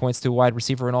fantasy points to a wide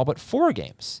receiver in all but 4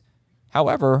 games.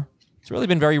 However, it's really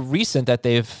been very recent that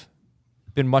they've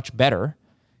been much better.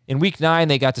 In week 9,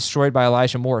 they got destroyed by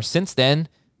Elijah Moore. Since then,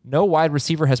 no wide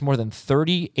receiver has more than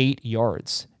 38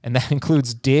 yards. And that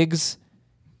includes Diggs,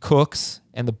 Cooks,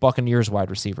 and the Buccaneers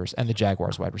wide receivers and the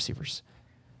Jaguars wide receivers.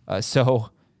 So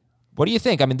what do you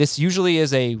think? I mean, this usually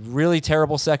is a really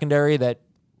terrible secondary that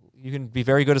you can be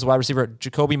very good as a wide receiver.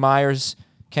 Jacoby Myers,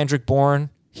 Kendrick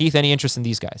Bourne, Heath, any interest in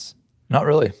these guys? Not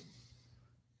really.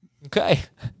 Okay.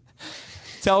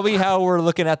 Tell me how we're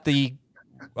looking at the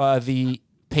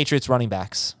Patriots running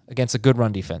backs against a good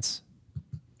run defense.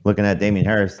 Looking at Damian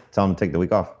Harris, tell him to take the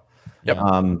week off. Yep.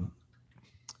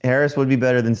 Harris would be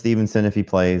better than Stevenson if he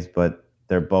plays, but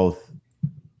they're both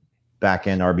back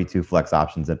end RB2 flex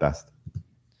options at best.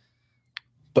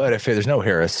 But if there's no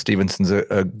Harris, Stevenson's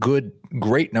a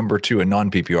great number 2 in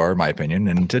non-PPR, in my opinion,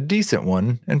 and a decent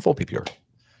one in full PPR.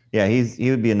 Yeah, he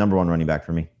would be a number 1 running back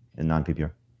for me in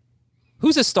non-PPR.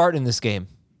 Who's a start in this game?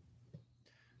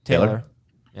 Taylor.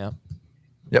 Yeah.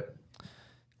 Yep.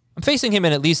 I'm facing him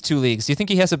in at least 2 leagues. Do you think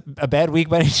he has a bad week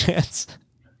by any chance?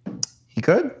 He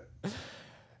could.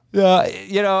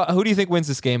 Who do you think wins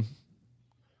this game?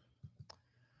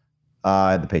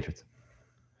 The Patriots.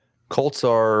 Colts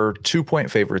are 2-point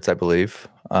favorites, I believe.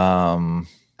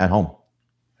 At home.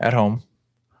 At home.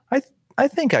 I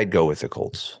think I'd go with the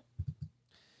Colts.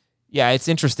 Yeah, it's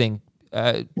interesting.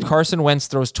 Carson Wentz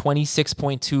throws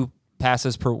 26.2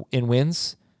 passes in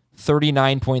wins,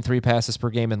 39.3 passes per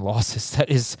game in losses. That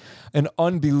is an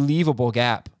unbelievable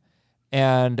gap.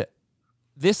 And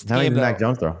this How game, did Mac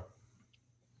Jones throw?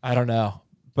 I don't know.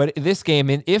 But this game,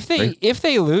 if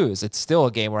they lose, it's still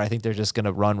a game where I think they're just going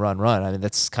to run. I mean,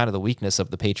 that's kind of the weakness of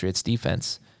the Patriots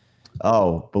defense.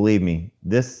 Oh, believe me,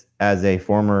 this as a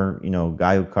former,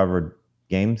 guy who covered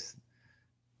games,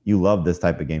 you love this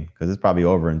type of game because it's probably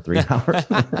over in 3 hours.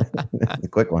 A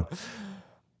quick one.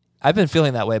 I've been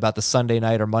feeling that way about the Sunday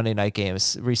night or Monday night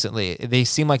games recently. They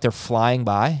seem like they're flying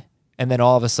by, and then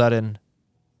all of a sudden,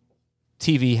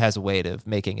 TV has a way of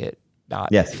making it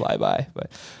not fly by.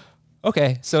 But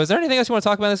okay, so is there anything else you want to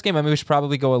talk about in this game? I mean, we should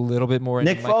probably go a little bit more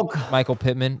into Michael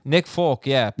Pittman. Nick Folk,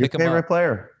 yeah. Your pick him favorite up.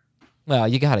 player. Well,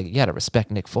 you gotta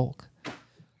respect Nick Folk.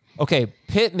 Okay,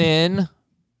 Pittman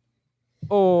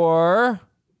or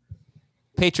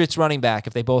Patriots running back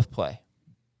if they both play.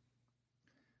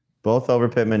 Both over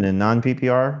Pittman in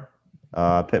non-PPR.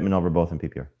 Pittman over both in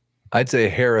PPR. I'd say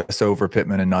Harris over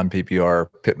Pittman in non-PPR,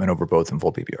 Pittman over both in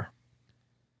full PPR.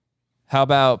 How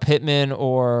about Pittman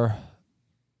or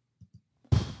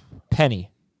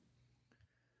Penny?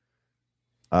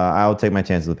 I'll take my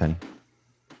chances with Penny.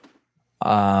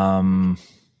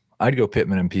 I'd go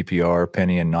Pittman in PPR,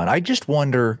 Penny in non. I just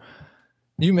wonder,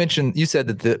 you said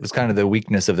that it was kind of the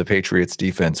weakness of the Patriots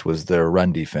defense was their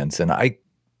run defense. And I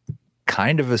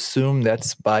kind of assume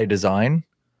that's by design,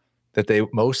 that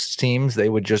most teams, they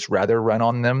would just rather run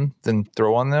on them than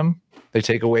throw on them. They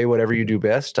take away whatever you do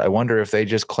best. I wonder if they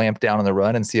just clamp down on the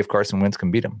run and see if Carson Wentz can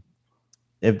beat them.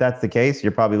 If that's the case,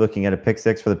 you're probably looking at a pick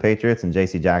 6 for the Patriots, and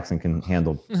J.C. Jackson can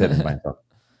handle Pittman by himself.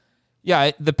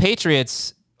 Yeah, the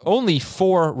Patriots, only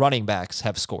 4 running backs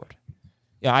have scored.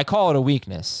 Yeah, I call it a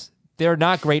weakness. They're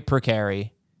not great per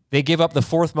carry. They give up the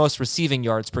 4th most receiving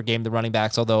yards per game, the running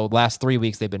backs, although last 3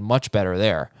 weeks they've been much better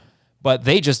there. But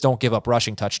they just don't give up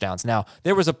rushing touchdowns. Now,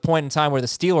 there was a point in time where the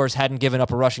Steelers hadn't given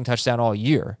up a rushing touchdown all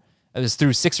year. It was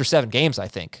through 6 or 7 games, I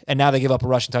think. And now they give up a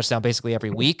rushing touchdown basically every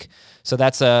week. So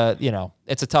that's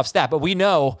it's a tough stat. But we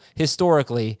know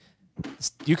historically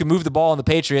you can move the ball on the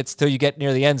Patriots till you get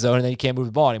near the end zone and then you can't move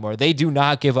the ball anymore. They do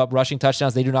not give up rushing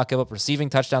touchdowns. They do not give up receiving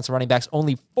touchdowns to running backs.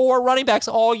 Only 4 running backs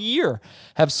all year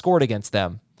have scored against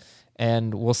them.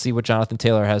 And we'll see what Jonathan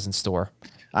Taylor has in store.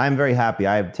 I'm very happy.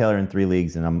 I have Taylor in 3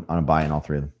 leagues, and I'm on a buy in all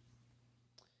 3 of them.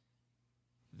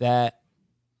 That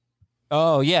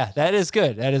is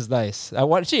good. That is nice. I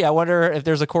wonder if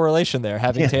there's a correlation there,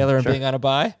 having Taylor and being on a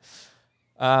buy.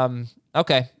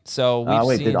 Okay, so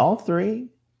we've seen... did all 3?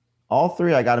 All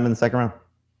 3, I got him in the 2nd round.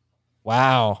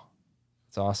 Wow.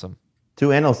 That's awesome.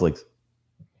 2 analyst leagues.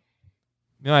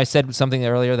 I said something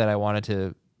earlier that I wanted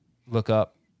to look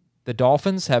up. The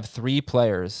Dolphins have 3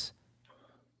 players.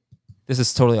 This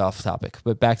is totally off topic,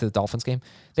 but back to the Dolphins game.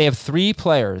 They have 3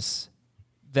 players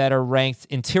that are ranked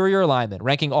interior linemen,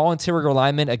 ranking all interior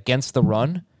linemen against the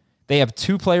run. They have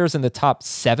 2 players in the top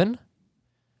 7,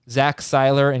 Zach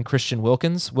Seiler and Christian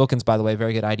Wilkins. Wilkins, by the way,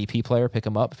 very good IDP player. Pick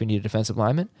him up if you need a defensive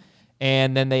lineman.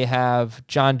 And then they have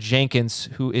John Jenkins,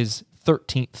 who is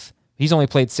 13th. He's only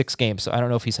played 6 games, so I don't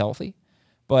know if he's healthy.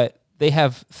 But they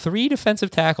have 3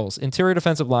 defensive tackles, interior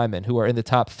defensive linemen, who are in the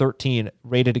top 13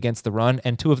 rated against the run,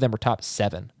 and 2 of them are top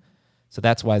 7. So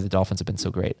that's why the Dolphins have been so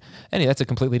great. Anyway, that's a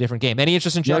completely different game. Any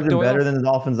interest in Jack Doyle? Better than the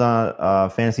Dolphins on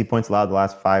fantasy points allowed the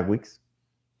last 5 weeks?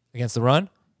 Against the run?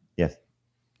 Yes.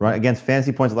 Against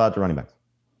fantasy points allowed to running backs.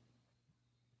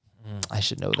 I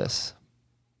should know this.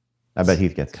 I bet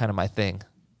Heath gets it. Kind of my thing.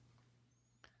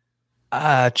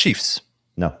 Chiefs.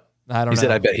 No. I don't know. He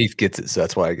said I bet Heath gets it, so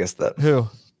that's why I guessed that. Who?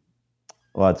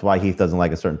 Well, that's why Heath doesn't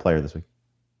like a certain player this week.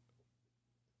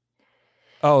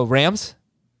 Oh, Rams?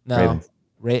 No. Ravens.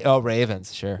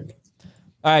 Ravens, sure.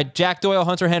 All right, Jack Doyle,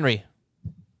 Hunter Henry.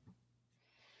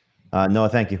 No,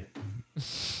 thank you.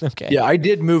 Okay. Yeah, I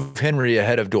did move Henry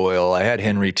ahead of Doyle. I had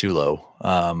Henry too low,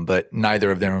 but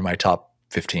neither of them are my top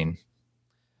 15.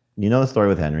 You know the story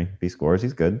with Henry. If he scores,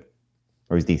 he's good.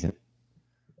 Or he's decent.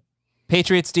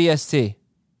 Patriots DST.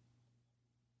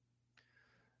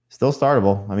 Still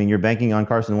startable. I mean, you're banking on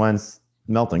Carson Wentz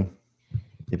melting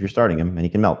if you're starting him, and he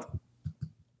can melt.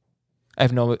 I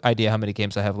have no idea how many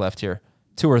games I have left here.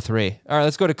 2 or 3. All right,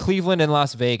 let's go to Cleveland and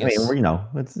Las Vegas. I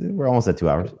mean, we're almost at 2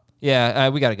 hours. Yeah,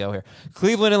 we got to go here.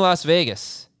 Cleveland and Las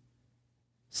Vegas.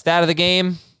 Stat of the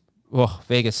game. Oh,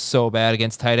 Vegas so bad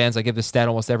against tight ends. I give this stat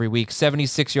almost every week.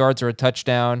 76 yards or a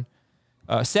touchdown.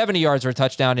 70 yards or a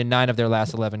touchdown in 9 of their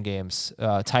last 11 games.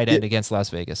 Tight end against Las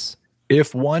Vegas.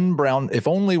 If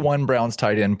only one Browns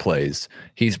tight end plays,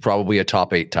 he's probably a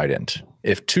top 8 tight end.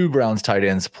 If 2 Browns tight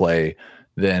ends play,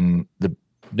 then the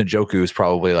Njoku is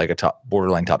probably like a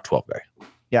borderline top 12 guy.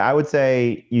 Yeah, I would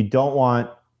say you don't want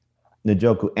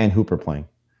Njoku and Hooper playing.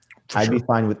 I'd be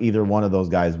fine with either one of those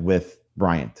guys with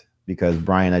Bryant, because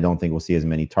Bryant, I don't think will see as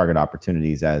many target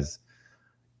opportunities as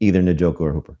either Njoku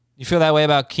or Hooper. You feel that way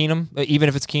about Keenum, even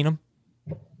if it's Keenum?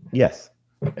 Yes.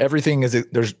 Everything's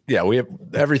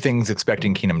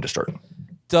expecting Keenum to start.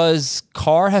 Does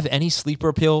Carr have any sleeper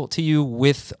appeal to you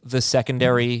with the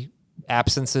secondary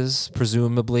absences,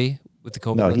 presumably, with the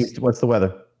COVID? No, what's the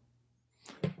weather?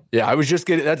 Yeah,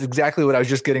 that's exactly what I was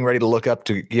just getting ready to look up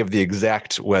to give the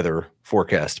exact weather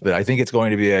forecast. But I think it's going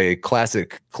to be a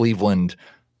classic Cleveland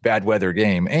bad weather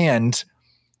game. And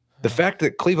the fact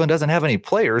that Cleveland doesn't have any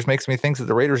players makes me think that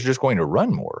the Raiders are just going to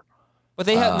run more. But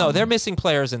they're missing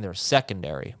players in their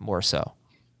secondary more so.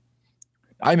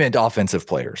 I meant offensive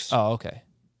players. Oh, okay.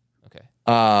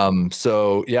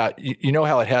 So yeah, you know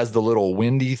how it has the little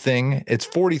windy thing? It's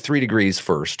 43 degrees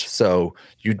first. So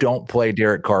you don't play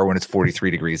Derek Carr when it's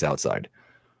 43 degrees outside.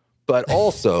 But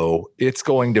also it's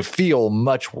going to feel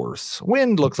much worse.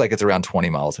 Wind looks like it's around 20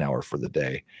 miles an hour for the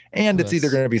day. And it's either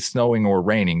going to be snowing or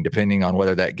raining, depending on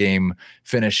whether that game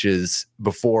finishes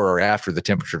before or after the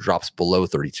temperature drops below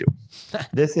 32.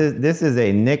 This is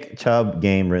a Nick Chubb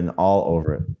game written all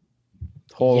over it.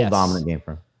 Total dominant game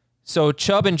for him. So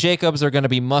Chubb and Jacobs are going to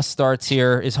be must starts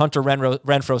here. Is Hunter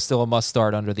Renfrow still a must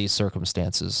start under these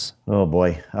circumstances? Oh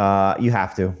boy, you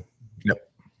have to. Yep.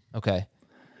 Okay.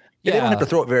 Yeah, they don't have to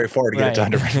throw it very far to get it to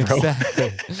Hunter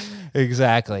Renfrow.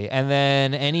 Exactly. And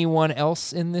then anyone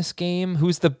else in this game?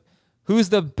 Who's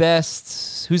the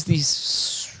best? Who's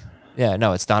these? Yeah,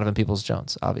 no, it's Donovan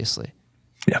Peoples-Jones, obviously.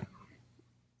 Yeah.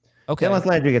 Okay. Unless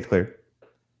Landry gets cleared.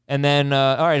 And then,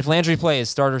 all right, if Landry plays,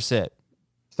 start or sit?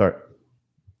 Start.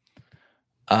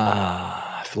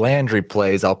 If Landry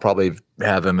plays, I'll probably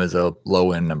have him as a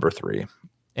low end number 3.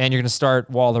 And you're going to start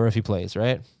Waller if he plays,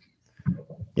 right?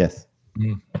 Yes.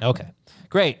 Okay.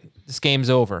 Great. This game's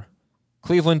over.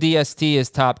 Cleveland DST is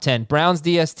top 10. Browns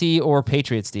DST or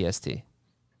Patriots DST?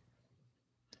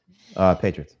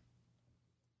 Patriots.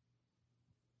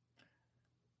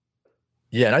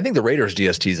 Yeah, and I think the Raiders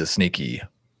DST is a sneaky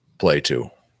play too.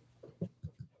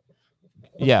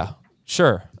 Yeah,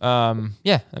 sure.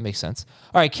 Yeah, that makes sense.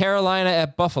 All right, Carolina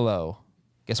at Buffalo.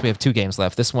 Guess we have 2 games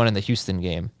left. This one and the Houston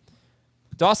game.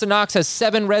 Dawson Knox has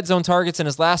 7 red zone targets in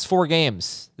his last 4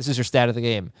 games. This is your stat of the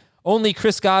game. Only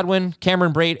Chris Godwin,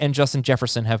 Cameron Brate, and Justin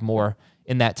Jefferson have more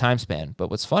in that time span. But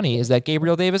what's funny is that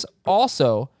Gabriel Davis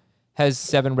also has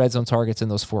 7 red zone targets in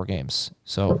those 4 games.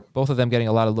 So both of them getting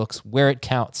a lot of looks where it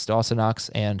counts, Dawson Knox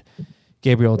and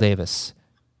Gabriel Davis.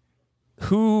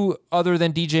 Who other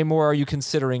than DJ Moore are you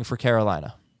considering for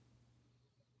Carolina?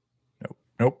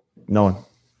 Nope. No one.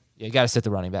 Yeah, you got to sit the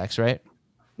running backs, right?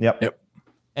 Yep.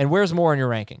 And where's Moore in your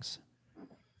rankings?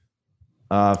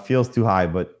 Feels too high,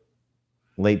 but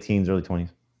late teens, early 20s.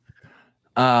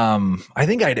 I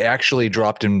think I'd actually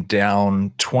dropped him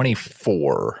down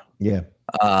 24. Yeah.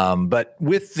 But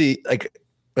with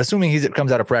assuming he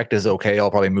comes out of practice okay, I'll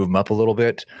probably move him up a little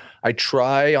bit. I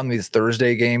try on these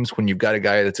Thursday games when you've got a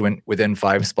guy that's within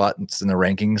 5 spots in the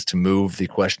rankings to move the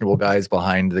questionable guys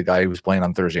behind the guy who's playing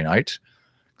on Thursday night.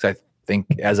 Because I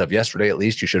think as of yesterday, at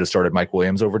least, you should have started Mike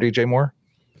Williams over DJ Moore.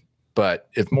 But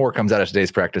if Moore comes out of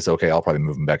today's practice okay, I'll probably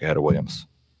move him back ahead of Williams.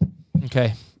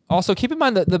 Okay. Also, keep in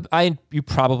mind that you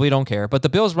probably don't care, but the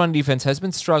Bills' run defense has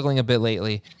been struggling a bit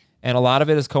lately, and a lot of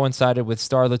it has coincided with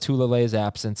Star Latulele's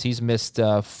absence. He's missed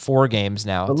 4 games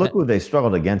now. But look who they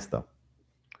struggled against, though.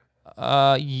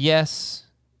 Yes.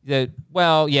 It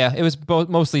was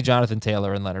mostly Jonathan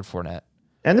Taylor and Leonard Fournette.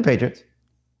 And the Patriots.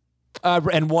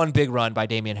 And one big run by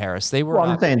Damian Harris. They were. Well,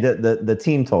 I'm saying the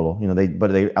team total.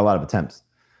 They a lot of attempts,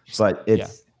 but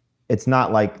it's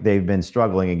not like they've been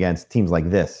struggling against teams like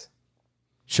this.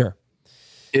 Sure.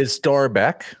 Is Star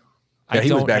back? Yeah,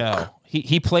 he was back. Know.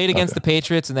 He played against the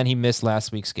Patriots and then he missed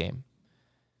last week's game.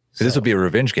 So this would be a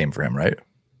revenge game for him, right?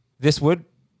 This would.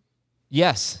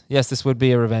 Yes, this would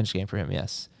be a revenge game for him.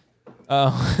 Yes.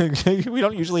 We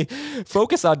don't usually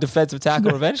focus on defensive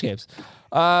tackle revenge games.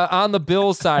 On the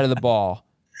Bills side of the ball,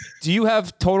 do you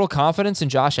have total confidence in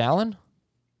Josh Allen?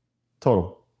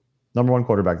 Total. Number 1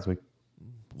 quarterback this week.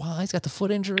 Wow, he's got the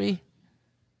foot injury.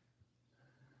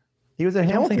 He was at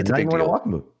Hamilton. it's a Not big even wearing a deal.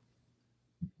 walking boot.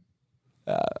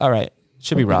 All right.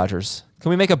 Should be Rodgers. Can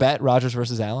we make a bet? Rodgers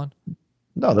versus Allen?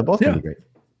 No, they're both going to be great.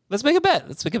 Let's make a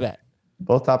bet.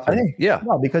 Both top 5. I think, yeah.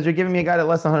 No, because you're giving me a guy that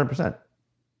less than 100%.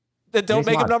 Then don't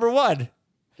make him number 1.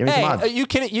 Give me some Hey,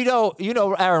 odds. you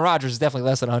know Aaron Rodgers is definitely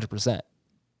less than 100%.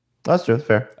 That's true.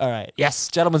 Fair. All right. Yes,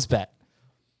 gentleman's bet.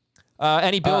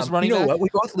 Any Bills running You know back? what? We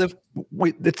both live.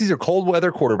 These are cold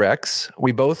weather quarterbacks.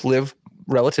 We both live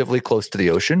relatively close to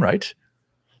the ocean, right?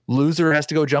 Loser has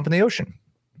to go jump in the ocean.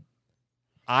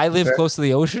 I live close to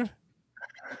the ocean.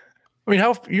 I mean,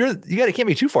 can't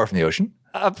be too far from the ocean.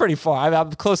 I'm pretty far.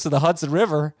 I'm close to the Hudson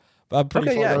River, but I'm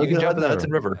pretty Okay, far. yeah, you can the jump in the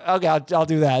Hudson Hudson River. Okay, I'll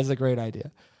do that. It's a great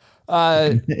idea.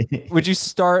 Would you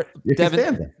start You can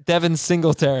stand there. Devin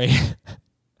Singletary?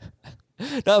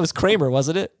 No, it was Kramer,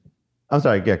 wasn't it? I'm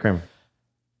sorry. Yeah, Kramer.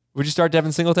 Would you start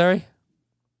Devin Singletary?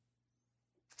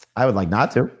 I would like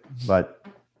not to, but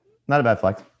not a bad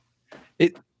flex.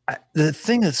 The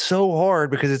thing that's so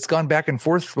hard because it's gone back and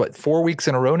forth, 4 weeks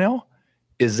in a row now?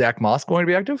 Is Zach Moss going to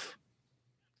be active?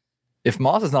 If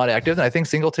Moss is not active, then I think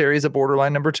Singletary is a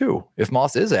borderline number 2. If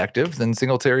Moss is active, then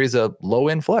Singletary is a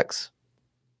low-end flex.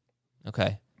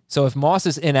 Okay. So if Moss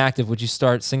is inactive, would you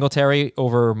start Singletary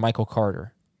over Michael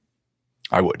Carter?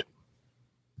 I would.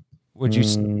 Would you?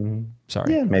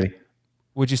 Sorry. Yeah, maybe.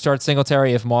 Would you start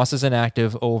Singletary if Moss is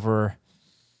inactive over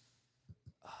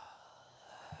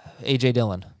AJ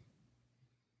Dillon?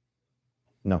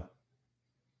 No.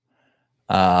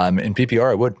 In PPR,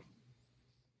 I would.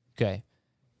 Okay.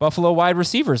 Buffalo wide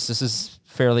receivers. This is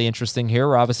fairly interesting here.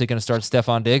 We're obviously going to start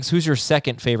Stephon Diggs. Who's your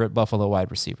second favorite Buffalo wide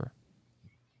receiver?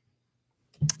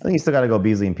 I think you still got to go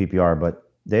Beasley in PPR, but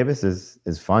Davis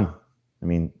is fun. I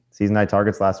mean, season high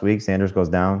targets last week. Sanders goes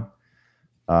down.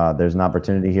 There's an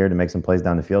opportunity here to make some plays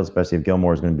down the field, especially if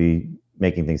Gilmore is going to be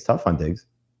making things tough on Diggs.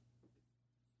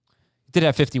 Did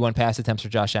have 51 pass attempts for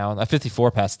Josh Allen,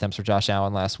 54 pass attempts for Josh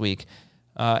Allen last week.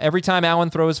 Every time Allen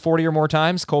throws 40 or more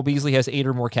times, Cole Beasley has 8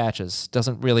 or more catches.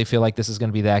 Doesn't really feel like this is going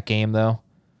to be that game, though.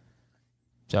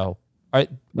 So, all right.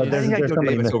 But I think I'd go somebody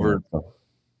Davis missing, over. so.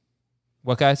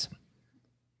 What, guys?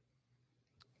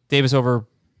 Davis over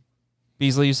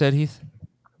Beasley, you said, Heath?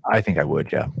 I think I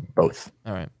would, yeah. Both.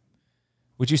 All right.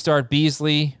 Would you start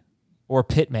Beasley or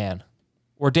Pittman?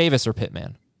 Or Davis or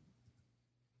Pittman?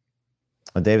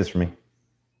 Davis for me.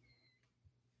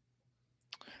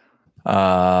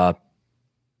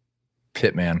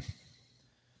 Pittman.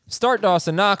 Start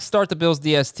Dawson Knox, start the Bills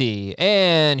DST.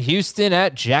 And Houston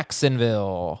at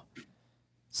Jacksonville.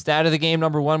 Stat of the game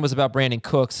number 1 was about Brandon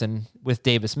Cooks and with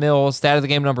Davis Mills. Stat of the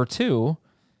game number 2,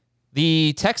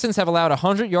 the Texans have allowed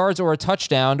 100 yards or a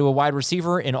touchdown to a wide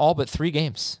receiver in all but 3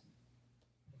 games.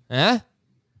 Huh?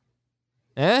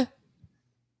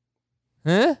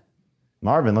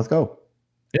 Marvin, let's go.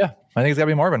 Yeah, I think it's got to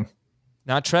be Marvin.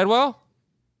 Not Treadwell?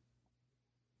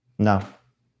 No.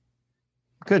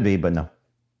 Could be, but no.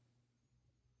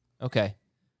 Okay.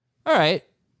 All right.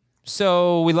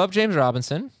 So we love James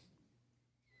Robinson.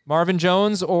 Marvin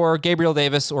Jones or Gabriel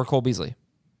Davis or Cole Beasley?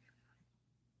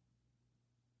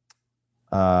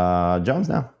 Jones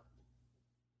now.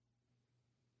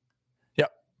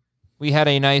 Yep. We had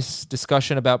a nice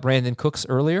discussion about Brandon Cooks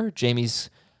earlier. Jamie's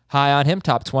high on him,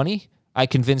 top 20. I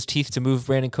convinced Heath to move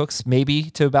Brandon Cooks maybe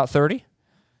to about 30.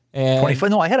 And 25?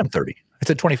 No, I had him 30. I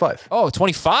said 25. Oh,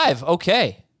 25.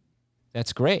 Okay.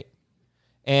 That's great.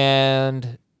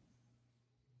 And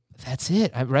that's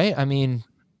it, right? I mean,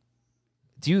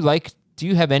 do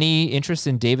you have any interest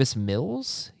in Davis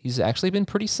Mills? He's actually been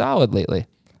pretty solid lately.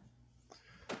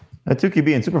 At 2 QB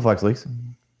in Superflex leagues.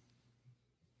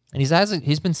 And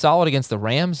he's been solid against the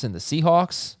Rams and the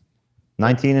Seahawks.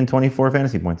 19 and 24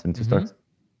 fantasy points in 2 starts.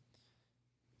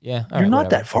 Yeah. You're not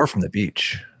that far from the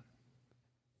beach.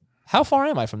 How far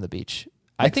am I from the beach?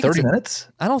 Like I think 30 minutes?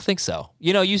 I don't think so.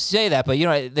 You know, you say that, but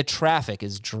the traffic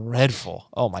is dreadful.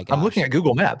 Oh my god! I'm looking at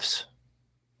Google Maps.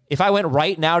 If I went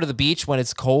right now to the beach when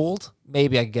it's cold,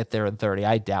 maybe I could get there in 30.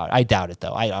 I doubt it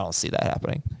though. I don't see that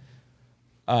happening.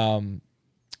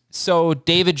 So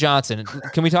David Johnson,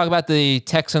 can we talk about the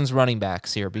Texans running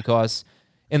backs here? Because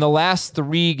in the last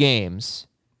 3 games,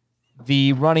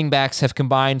 the running backs have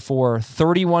combined for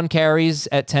 31 carries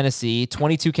at Tennessee,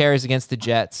 22 carries against the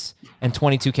Jets, and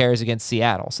 22 carries against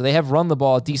Seattle. So they have run the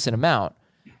ball a decent amount.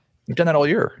 You've done that all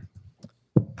year.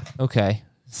 Okay.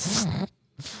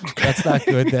 That's not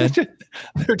good then.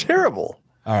 They're terrible.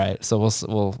 All right. So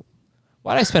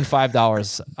Why did I spend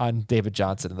 $5 on David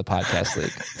Johnson in the podcast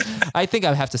league? I think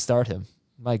I have to start him.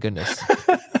 My goodness.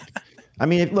 I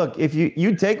mean, look, if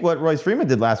you'd take what Royce Freeman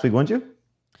did last week, wouldn't you?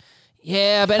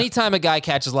 Yeah, but anytime a guy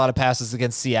catches a lot of passes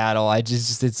against Seattle, it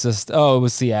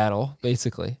was Seattle,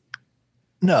 basically.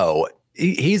 No,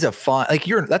 he's a fun, like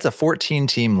that's a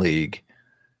 14-team league.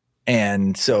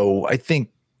 And so I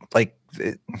think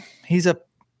he's a,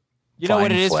 you know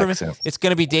what it is for me? It's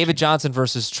going to be David Johnson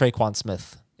versus Traquan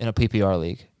Smith in a PPR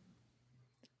league.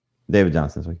 David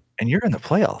Johnson this week. And you're in the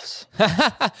playoffs.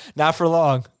 Not for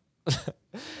long.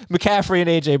 McCaffrey and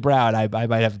AJ Brown, I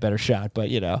might have a better shot, but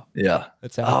yeah.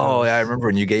 That's how I remember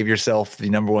when you gave yourself the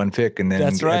number 1 pick and then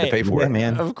had to pay for it,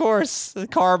 man. Of course,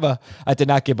 karma. I did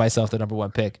not give myself the number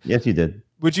 1 pick. Yes, you did.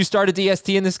 Would you start a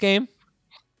DST in this game?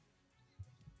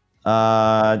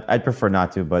 I'd prefer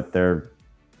not to, but they're,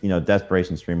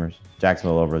 desperation streamers.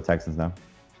 Jacksonville over the Texans now.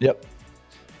 Yep.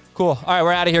 Cool. All right,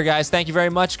 we're out of here, guys. Thank you very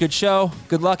much. Good show.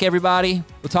 Good luck, everybody.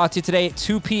 We'll talk to you today at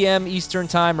 2 p.m. Eastern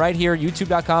time right here,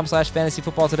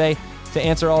 youtube.com/fantasyfootball today to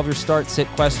answer all of your start-sit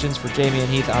questions for Jamie and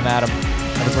Heath. I'm Adam.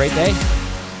 Have a great day.